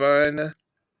we can find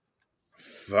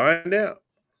out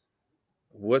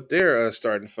what their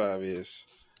starting 5 is.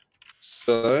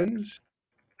 Suns.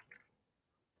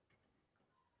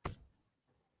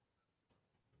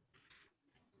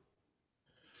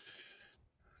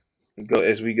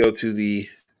 As we go to the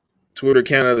Twitter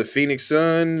account of the Phoenix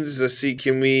Suns. Let's see.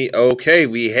 Okay,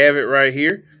 we have it right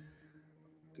here.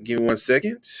 Give me 1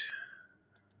 second.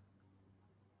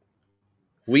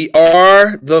 We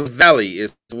are the Valley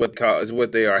is what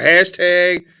they are.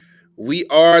 Hashtag we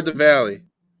are the Valley.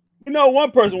 You know,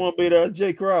 one person won't be there,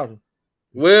 Jay Crowder.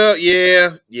 Well,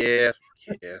 yeah.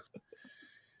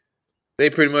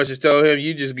 They pretty much just told him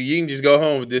you can just go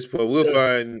home at this point. We'll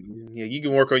find. Yeah, you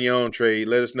can work on your own trade.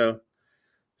 Let us know.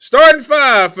 Starting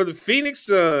 5 for the Phoenix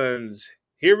Suns.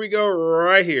 Here we go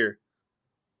right here.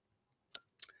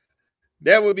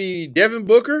 That would be Devin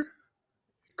Booker,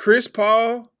 Chris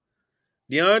Paul,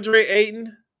 DeAndre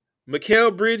Ayton,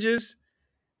 Mikal Bridges,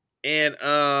 and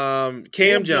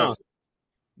Cam Johnson.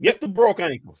 Yes, the broke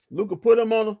ankles. Luka put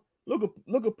him on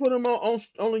Luka put him on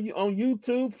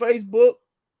YouTube, Facebook,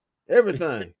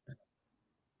 everything.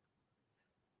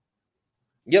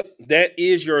 Yep, that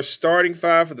is your starting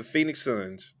five for the Phoenix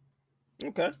Suns.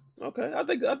 Okay. I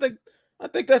think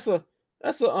that's a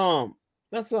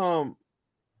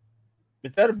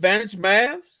is that advantage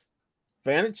Mavs?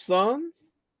 Advantage Suns?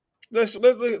 Let's see.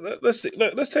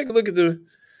 Let's take a look at the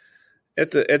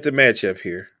matchup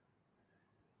here.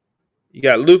 You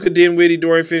got Luka, Dinwiddie,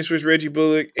 Dorian Finney-Smith, Reggie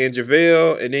Bullock, and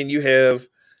JaVale, and then you have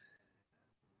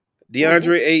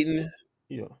DeAndre Ayton,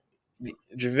 DeAndre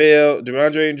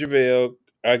and JaVale.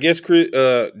 I guess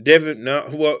Devin. No,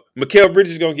 well, Mikal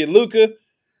Bridges is gonna get Luka.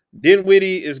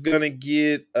 Dinwiddie is gonna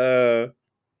get. I'm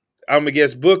gonna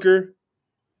guess Booker.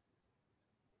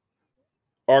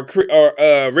 Or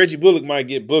Reggie Bullock might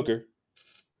get Booker.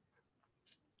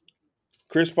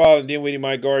 Chris Paul and Dinwiddie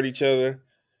might guard each other.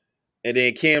 And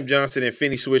then Cam Johnson and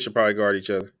Finney Swish will probably guard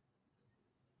each other.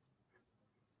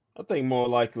 I think more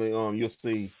likely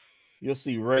you'll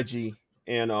see Reggie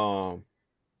and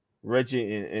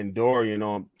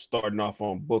Dorian starting off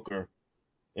on Booker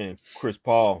and Chris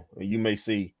Paul. And you may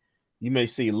see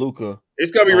Luka.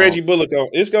 It's gonna be Reggie Bullock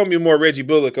it's gonna be more Reggie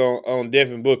Bullock on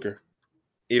Devin Booker,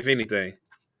 if anything.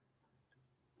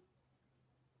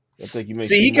 I think you may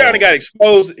see he kind of got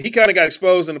exposed. He kind of got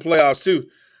exposed in the playoffs too.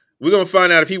 We're gonna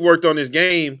find out if he worked on his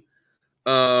game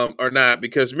or not.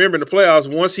 Because remember in the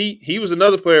playoffs, once he was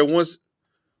another player. Once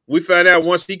we found out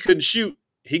once he couldn't shoot,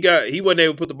 he wasn't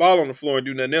able to put the ball on the floor and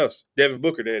do nothing else. Devin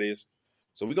Booker, that is.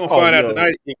 So we're gonna find out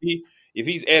tonight if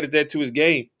he's added that to his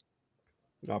game.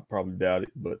 I probably doubt it,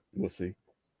 but we'll see.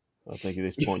 I think at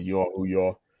this point you are who you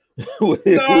are.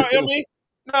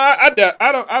 I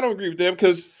don't agree with them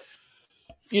because.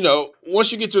 You know,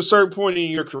 once you get to a certain point in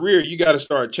your career, you got to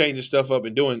start changing stuff up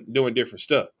and doing different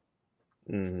stuff.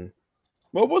 Mm-hmm.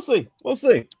 Well, we'll see. We'll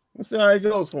see how it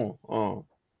goes for him.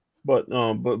 But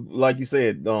like you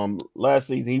said, last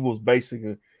season he was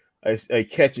basically a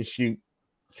catch and shoot.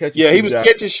 He was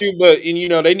catch and shoot, but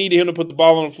they needed him to put the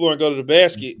ball on the floor and go to the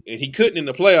basket, and he couldn't in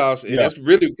the playoffs, and that's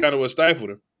really kind of what stifled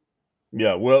him.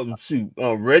 Yeah, well, shoot,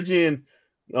 Reggie and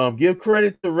give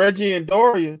credit to Reggie and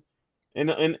Dorian. And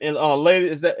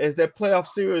later as that playoff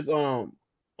series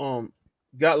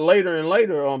got later and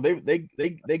later,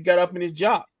 they got up in his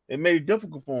job. It made it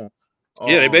difficult for him.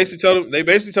 They basically told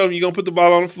him you're gonna put the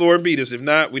ball on the floor and beat us. If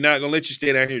not, we're not gonna let you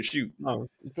stand out here and shoot. No,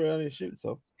 straight out here and shoot.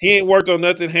 So he ain't worked on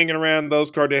nothing hanging around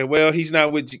those Kardashians. Well, he's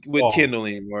not with Kendall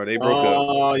anymore. They broke up.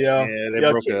 Oh yeah, they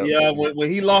broke up. Yeah, when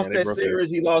he lost that series,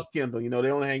 he lost Kendall. They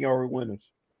only hang out with winners.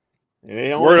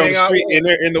 Word on the street,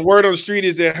 and the word on the street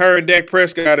is that her and Dak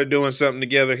Prescott are doing something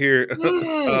together here.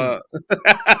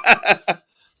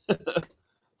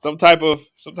 Some type of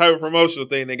promotional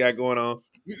thing they got going on.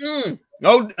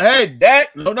 No, hey,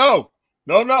 Dak, no.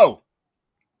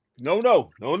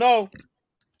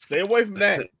 Stay away from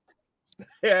that.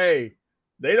 Hey,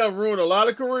 they done ruined a lot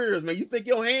of careers, man. You think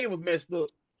your hand was messed up?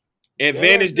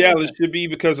 Advantage Dallas should be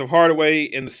because of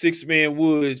Hardaway and the 6-man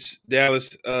Woods.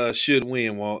 Dallas should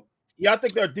win, Walt. Yeah, I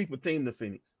think they're a deeper team than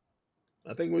Phoenix.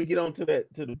 I think when we get on to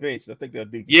the bench, I think they're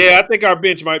deeper. Yeah, I think our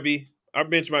bench might be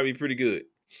pretty good.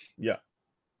 Yeah.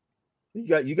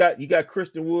 You got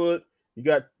Christian Wood, you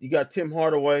got Tim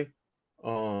Hardaway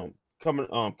coming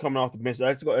off the bench.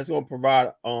 That's going to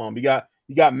provide you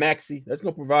got Maxey. That's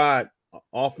going to provide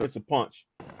offensive punch.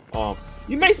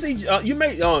 You may see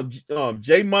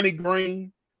J Money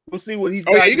Green. We'll see what he's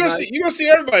got. Yeah, you're gonna see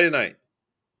everybody tonight.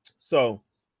 So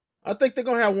I think they're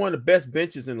gonna have one of the best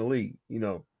benches in the league.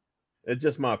 It's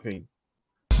just my opinion.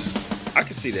 I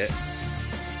can see that.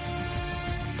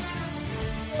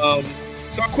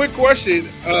 So a quick question: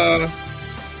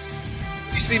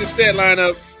 you see the stat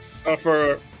lineup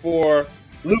for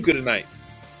Luka tonight?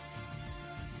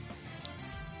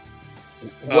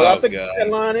 I think the stat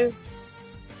line is.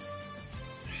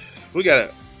 We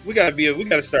gotta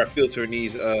start filtering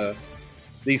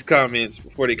these comments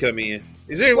before they come in.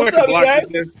 Is there anyone I can block this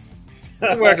guy?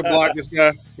 Anyone I can block this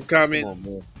guy from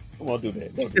commenting? Come on, do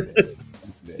that.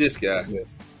 This guy.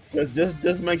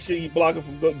 Just make sure you block him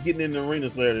from getting in the arena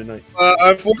Saturday night.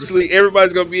 Unfortunately,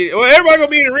 everybody's gonna be in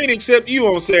the arena except you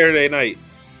on Saturday night.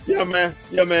 Yeah, man.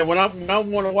 When I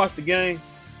want to watch the game,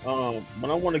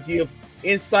 when I want to give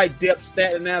insight depth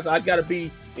stat analysis. I got to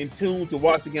be in tune to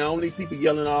watch the game. I don't need people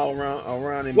yelling all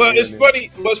around. In Well, it's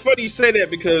funny. Well, it's funny you say that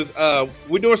because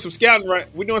we're doing some scouting right.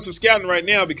 We're doing some scouting right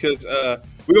now because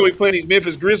we're gonna be playing these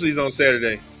Memphis Grizzlies on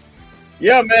Saturday.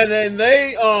 Yeah, man, and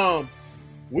they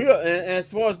we are. And as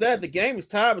far as that, the game is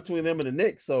tied between them and the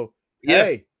Knicks. So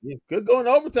hey, good going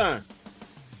to overtime.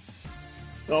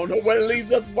 So nobody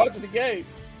leaves us watching the game.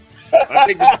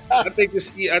 I think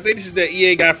this is that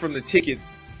EA guy from the ticket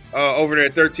over there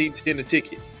at 1310 the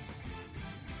ticket.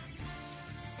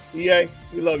 EA,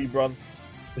 we love you, brother.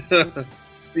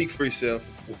 Speak for yourself.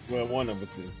 Well, one of us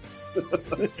do.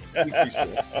 Speak for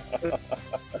yourself.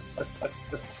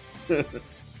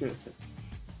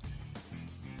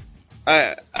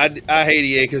 I hate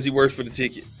EA because he works for the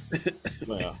ticket.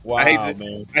 Wow, I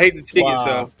hate the ticket.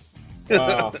 Wow. So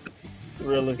wow.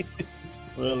 Really,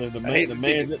 the man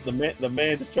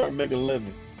just trying to make a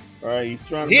living. All right, he's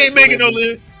trying. He ain't making no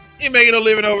living. He ain't making no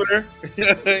living over there.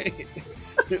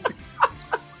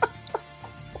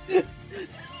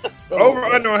 Over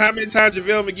under on how many times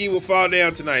JaVale McGee will fall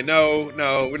down tonight? No,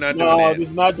 we're not doing that. No, this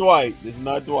is not Dwight. You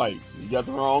got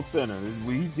the wrong center.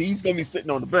 He's gonna be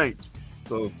sitting on the bench.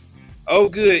 So, oh,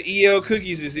 good. EL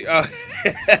Cookies is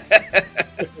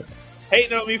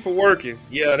hating on me for working.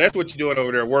 Yeah, that's what you're doing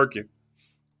over there, working.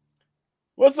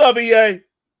 What's up, EA?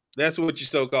 That's what you're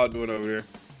so-called doing over there.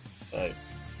 Hey.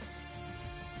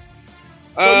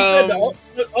 Hold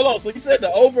on. So you said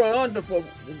the over and under for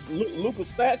Luka's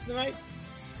stats tonight?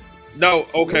 No.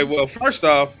 Okay. Well, first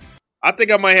off, I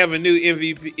think I might have a new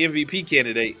MVP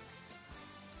candidate.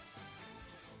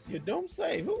 You don't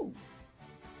say who.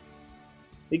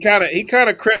 He kind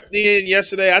of crept in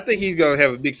yesterday. I think he's gonna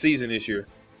have a big season this year.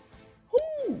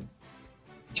 Who?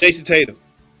 Jason Tatum.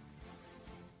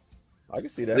 I can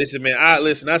see that. Listen, man.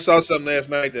 I saw something last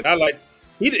night that I like.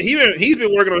 He's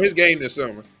been working on his game this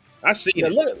summer. I see it.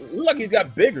 Look like he's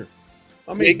got bigger.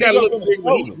 I mean, he got a little bigger.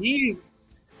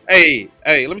 Hey,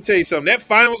 let me tell you something. That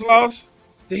finals loss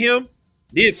to him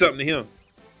did something to him.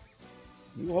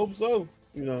 You hope so.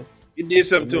 You know, it did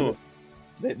something to him.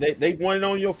 They won it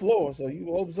on your floor, so you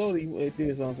hope so. It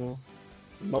did something to him.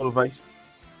 Motivation.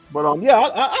 But yeah,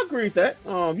 I agree with that.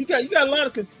 You got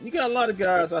a lot of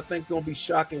guys I think gonna be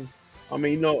shocking. I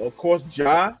mean, you know, of course,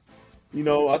 Ja. You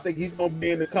know, I think he's gonna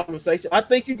be in the conversation. I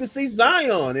think you can see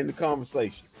Zion in the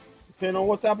conversation, depending on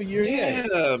what type of year he has.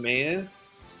 Yeah, man.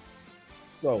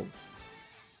 So,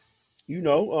 you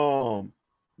know,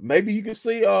 maybe you can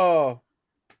see who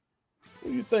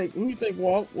you think,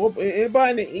 Walt?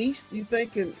 Anybody in the East you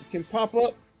think can pop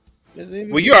up?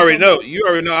 Well, you already know.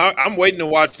 I'm waiting to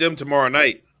watch them tomorrow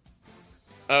night.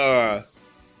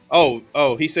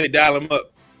 He said dial him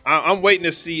up. I'm waiting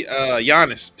to see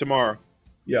Giannis tomorrow.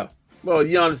 Yeah. Well,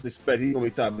 Giannis expect he's gonna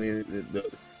be top.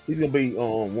 He's gonna be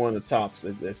one of the tops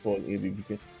as far as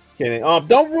MVP candidate.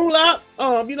 Don't rule out.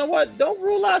 You know what? Don't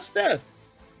rule out Steph.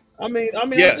 I mean, Yeah.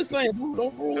 I'm just saying,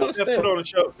 don't rule out Steph. Put on a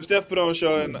show. Steph put on a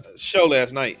show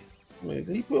last night. I mean,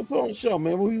 he put on a show,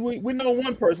 man. We know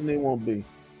one person he won't be.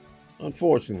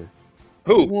 Unfortunately,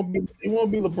 who? He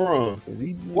won't be LeBron.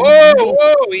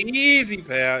 Whoa, easy,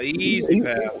 pal. Easy,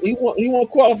 pal. He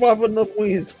won't qualify for enough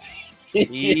wins.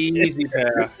 Easy,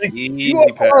 pal. He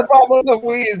won't qualify for enough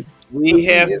wins. We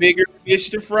have bigger fish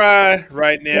to fry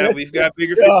right now. We've got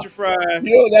bigger fish to fry.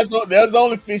 Yeah, that's the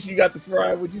only fish you got to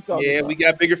fry. What you talking about? Yeah, we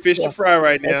got bigger fish to fry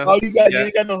right now. Oh, you got? You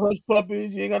ain't got no hush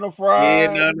puppies. You ain't got no fry.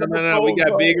 Yeah, no. We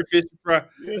got bigger fish to fry.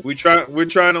 Yeah.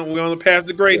 We're on the path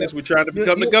to greatnings. We're trying to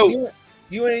become the GOAT.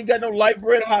 You ain't got no light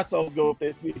bread or hot sauce to go with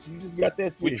that fish. You just got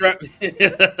that fish.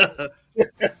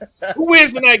 Who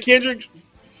wins tonight, Kendrick?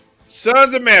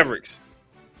 Suns or Mavericks?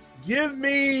 Give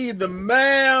me the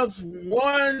Mavs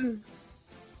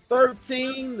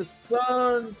 113, the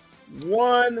Suns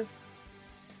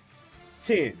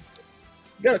 110.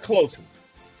 Got a close one.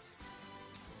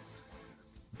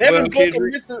 Devin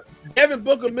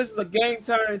Booker misses a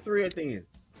game-tying 3 at the end.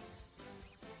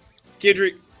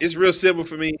 Kendrick, it's real simple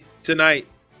for me tonight.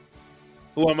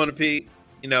 Who I'm going to pick.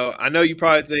 You know, I know you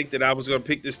probably think that I was going to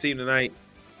pick this team tonight,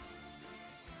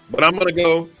 but I'm going to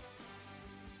go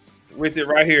with it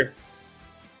right here.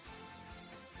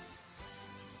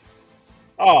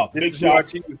 Oh, big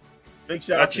shocker. Big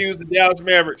shocker. I choose the Dallas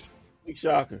Mavericks. Big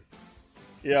shocker.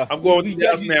 Yeah. I'm going with the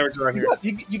Dallas Mavericks right here.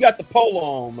 You got the polo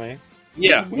on, man.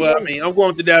 Yeah. Well, I mean, I'm going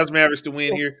with the Dallas Mavericks to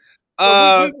win here.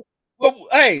 Hey,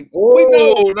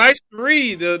 nice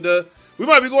three. We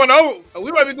might be going over.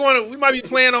 We might be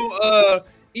playing on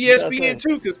ESPN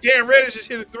too, because Cam Reddish just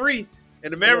hit a 3,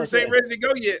 and the Mavericks ain't ready to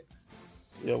go yet.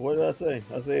 Yeah, what did I say?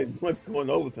 I said we might be going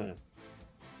to overtime.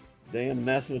 Damn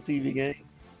national TV game.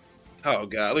 Oh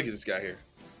God, look at this guy here.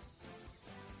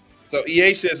 So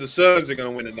EA says the Suns are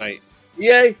going to win tonight.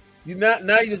 EA, you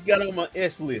just got on my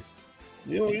S list.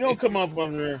 You don't come up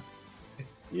on there.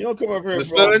 You don't come up here,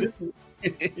 The bro. Suns?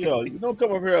 You don't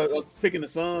come up here picking the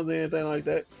Suns or anything like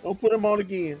that. Don't put them on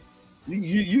again.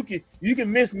 You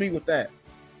can miss me with that,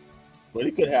 but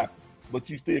it could happen. But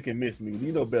you still can miss me.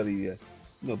 You know better, yeah.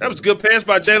 That was a good pass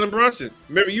by Jalen Brunson.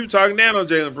 Remember, you were talking down on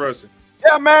Jalen Brunson.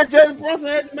 Yeah, man, Jalen Brunson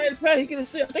hasn't made a pass. He can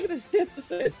assist. I think it's his 10th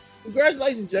assist.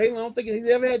 Congratulations, Jalen. I don't think he's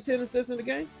ever had 10 assists in the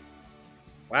game.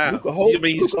 Wow.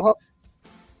 He's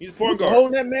a point guard.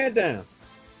 Holding that man down.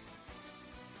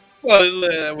 Well,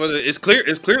 it's clear.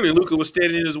 It's clearly Luka was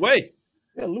standing in his way.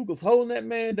 Yeah, Luka's holding that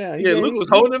man down. Luka was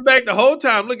holding him back the whole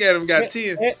time. Look at him, got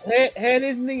 10. Had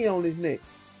his knee on his neck.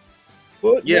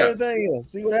 Foot and everything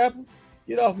else. See what happened?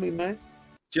 Get off me, man.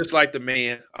 Just like the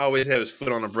man, always have his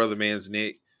foot on the brother man's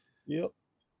neck. Yep.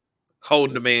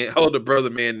 Hold the brother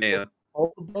man down.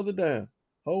 Hold the brother down.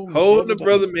 Hold the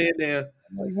brother man down.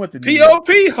 POP,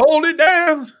 hold it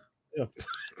down. Yeah.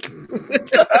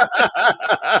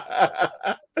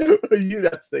 You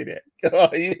got to say that.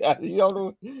 You got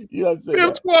to say Film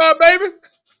that. Squad, baby.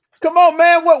 Come on,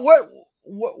 man.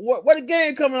 What a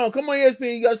game coming on? Come on,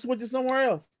 ESPN. You got to switch it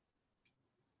somewhere else.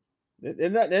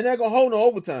 They're not gonna hold no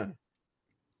overtime.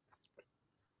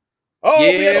 Oh,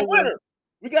 we got a winner.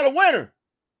 We got a winner.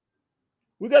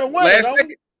 We got a winner.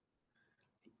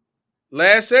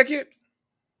 Last second.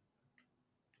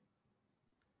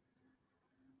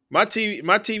 My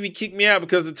TV kicked me out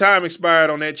because the time expired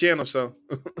on that channel. So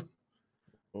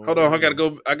hold on, I gotta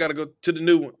go to the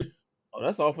new one. Oh,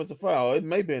 that's offensive foul. It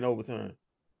may be an overtime.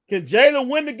 Can Jalen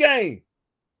win the game?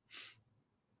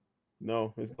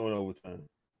 No, it's going overtime.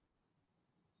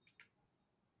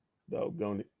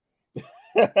 Doggone it.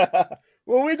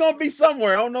 Well, we're gonna be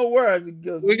somewhere. I don't know where.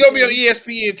 We're gonna be on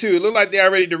ESPN too. It looked like they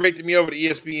already directed me over to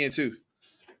ESPN too.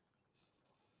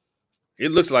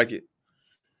 It looks like it.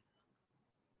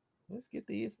 Let's get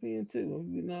the ESPN too.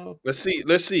 You know. Let's see.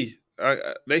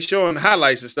 They showing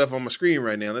highlights and stuff on my screen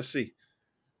right now. Let's see.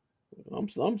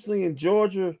 I'm seeing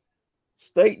Georgia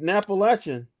State and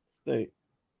Appalachian State.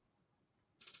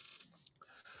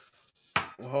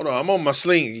 Hold on, I'm on my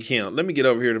Sling account. Let me get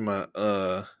over here to my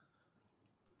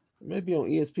maybe on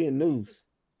ESPN News.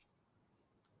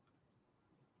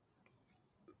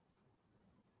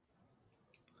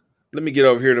 Let me get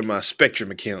over here to my Spectrum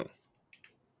account.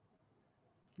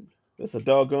 That's a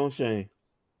doggone shame.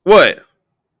 What?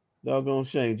 Doggone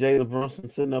shame. Jalen Brunson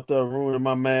sitting up there ruining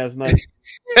my Mavs night.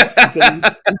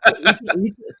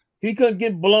 he couldn't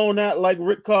get blown out like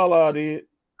Rick Carlisle did.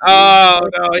 Oh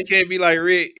no, he can't be like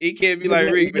Rick. He can't be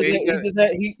like Rick, man.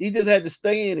 He just had to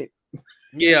stay in it.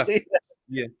 Yeah.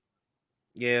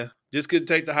 Yeah. Just couldn't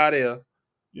take the hot air.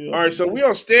 Yeah. All right, so we're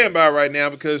on standby right now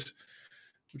because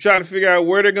I'm trying to figure out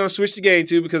where they're going to switch the game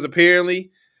to because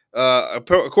apparently,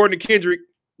 according to Kendrick,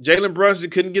 Jalen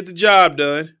Brunson couldn't get the job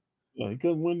done. No, he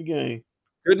couldn't win the game.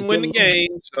 Couldn't win the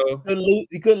game, so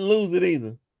he couldn't lose it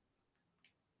either.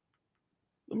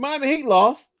 The Miami Heat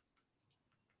lost.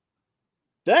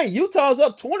 Dang, Utah's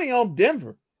up 20 on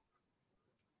Denver.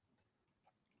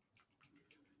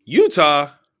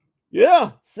 Utah?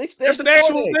 Yeah, 6 days. That's an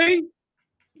actual thing?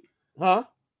 Huh?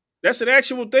 That's an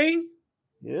actual thing?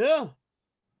 Yeah.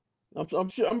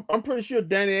 I'm pretty sure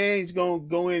Danny Ainge's gonna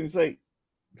go in and say,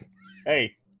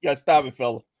 hey, you gotta stop it,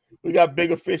 fella. We got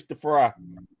bigger fish to fry.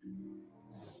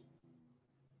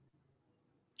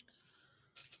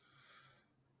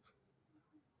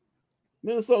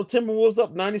 Minnesota Timberwolves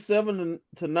up 97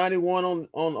 to 91 on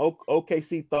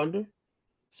OKC Thunder.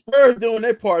 Spurs doing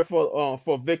their part for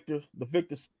the Victor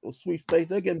sweepstakes.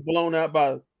 They're getting blown out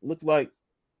by looks like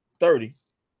 30.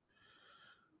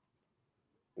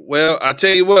 Well, I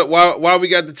tell you what, while we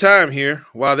got the time here,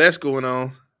 while that's going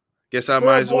on, guess I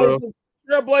might as well.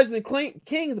 Trailblazers and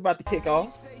Kings about to kick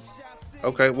off.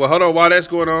 Okay, well, hold on. While that's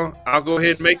going on, I'll go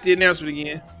ahead and make the announcement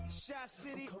again.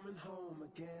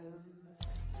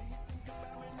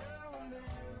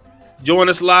 Join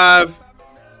us live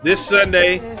this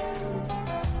Sunday,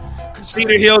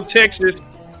 Cedar Hill, Texas.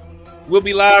 We'll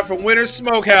be live from Winter's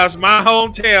Smokehouse, my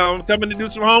hometown, coming to do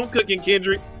some home cooking,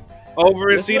 Kendrick, over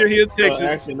in Cedar Hill, Texas.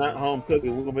 Actually, not home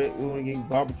cooking. We're gonna get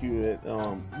barbecue at.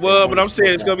 Well, but I'm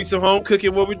saying it's gonna be some home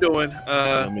cooking. What we're doing.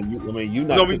 You're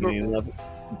not cooking nothing.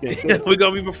 We're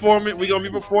gonna be performing. We're gonna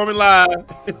be performing live.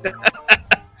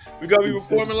 We're gonna be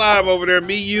performing live over there.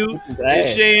 Me, you, and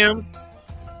Sham.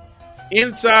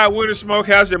 Inside Winter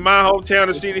Smokehouse in my hometown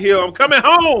of Cedar Hill. I'm coming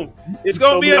home. It's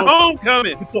going to be a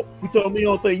homecoming. He told me you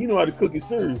don't think you know how to cook your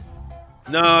cereal.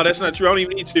 No, that's not true. I don't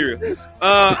even eat cereal.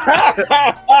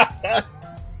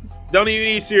 Don't even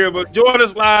eat cereal. But join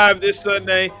us live this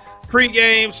Sunday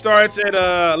pregame starts at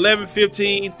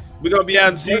 11:15. We're gonna be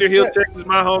out in Cedar Hill, Texas,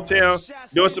 my hometown,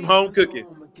 doing some home cooking.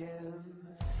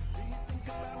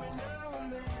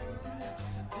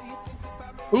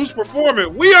 Who's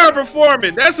performing? We are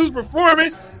performing. That's who's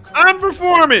performing. I'm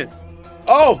performing.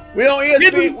 Oh, we on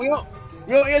ESPN. We on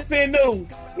ESPN News.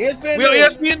 ESPN we on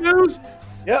ESPN News?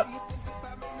 Yep.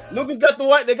 Lucas got the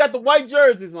white. They got the white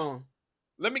jerseys on.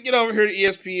 Let me get over here to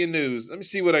ESPN News. Let me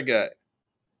see what I got.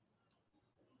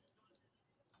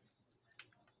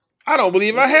 I don't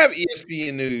believe I have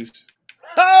ESPN News.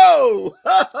 Oh,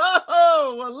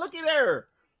 well, look at her.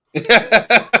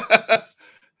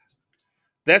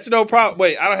 That's no problem.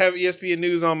 Wait, I don't have ESPN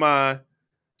News on mine.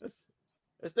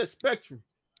 It's that Spectrum.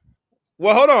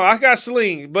 Well, hold on. I got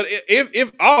Sling, but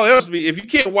if all else be, if you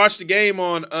can't watch the game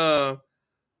on that,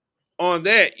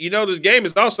 the game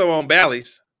is also on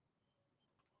Bally's.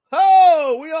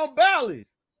 Oh, we on Bally's.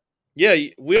 Yeah,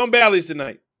 we on Bally's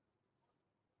tonight.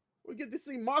 We get to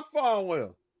see Mark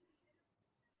Farwell.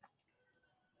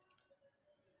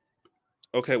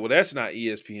 Okay, well, that's not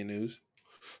ESPN News.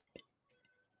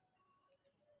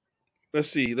 Let's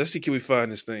see. Can we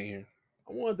find this thing here?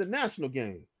 I wanted the national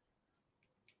game.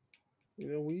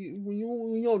 When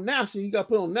you on national, you got to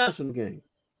put on national game.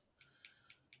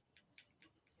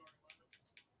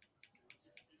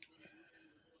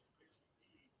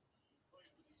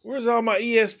 Where's all my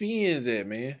ESPNs at,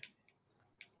 man?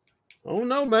 I don't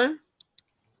know, man.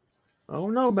 I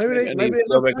don't know. Maybe they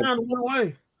left down and went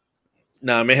away.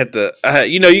 Nah, man, have to.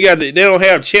 They don't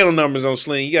have channel numbers on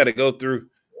Sling. You got to go through.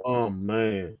 Oh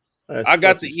man, I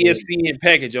got the ESPN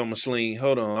package on my Sling.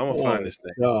 Hold on, I'm gonna find this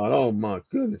thing. God, oh my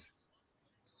goodness.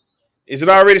 Is it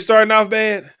already starting off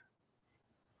bad?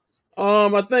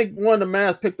 I think one of the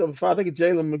Mavs picked up a foul. I think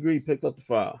Jalen McGree picked up the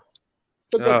foul.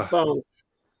 Picked up the foul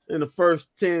in the first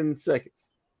 10 seconds.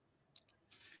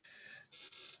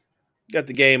 Got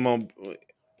the game on.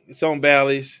 It's on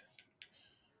Bally's.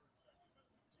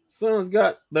 Suns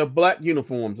got their black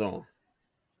uniforms on.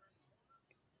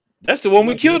 That's the one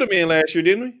we killed him in last year,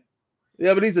 didn't we?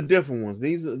 Yeah, but these are different ones.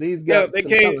 These guys. They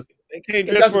can't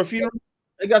dress for a funeral.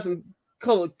 They got some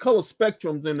color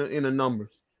spectrums in the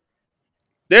numbers.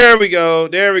 There we go.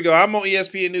 I'm on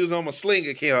ESPN News on my Sling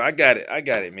account. I got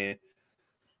it, man.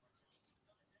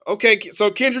 Okay,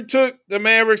 so Kendrick took the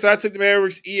Mavericks. I took the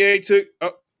Mavericks. EA took.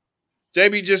 Oh,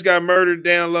 JB just got murdered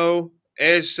down low.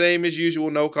 Same as usual.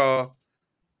 No call.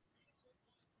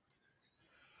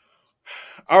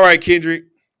 All right, Kendrick.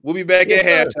 We'll be back at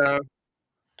halftime.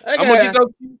 I'm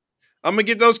gonna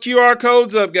get those QR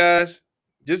codes up, guys.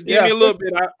 Just give me a little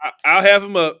bit. I'll have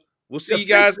them up. We'll see you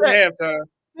guys at halftime.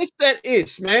 Fix that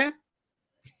ish, man.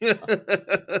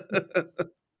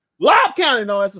 Loud County, no, that's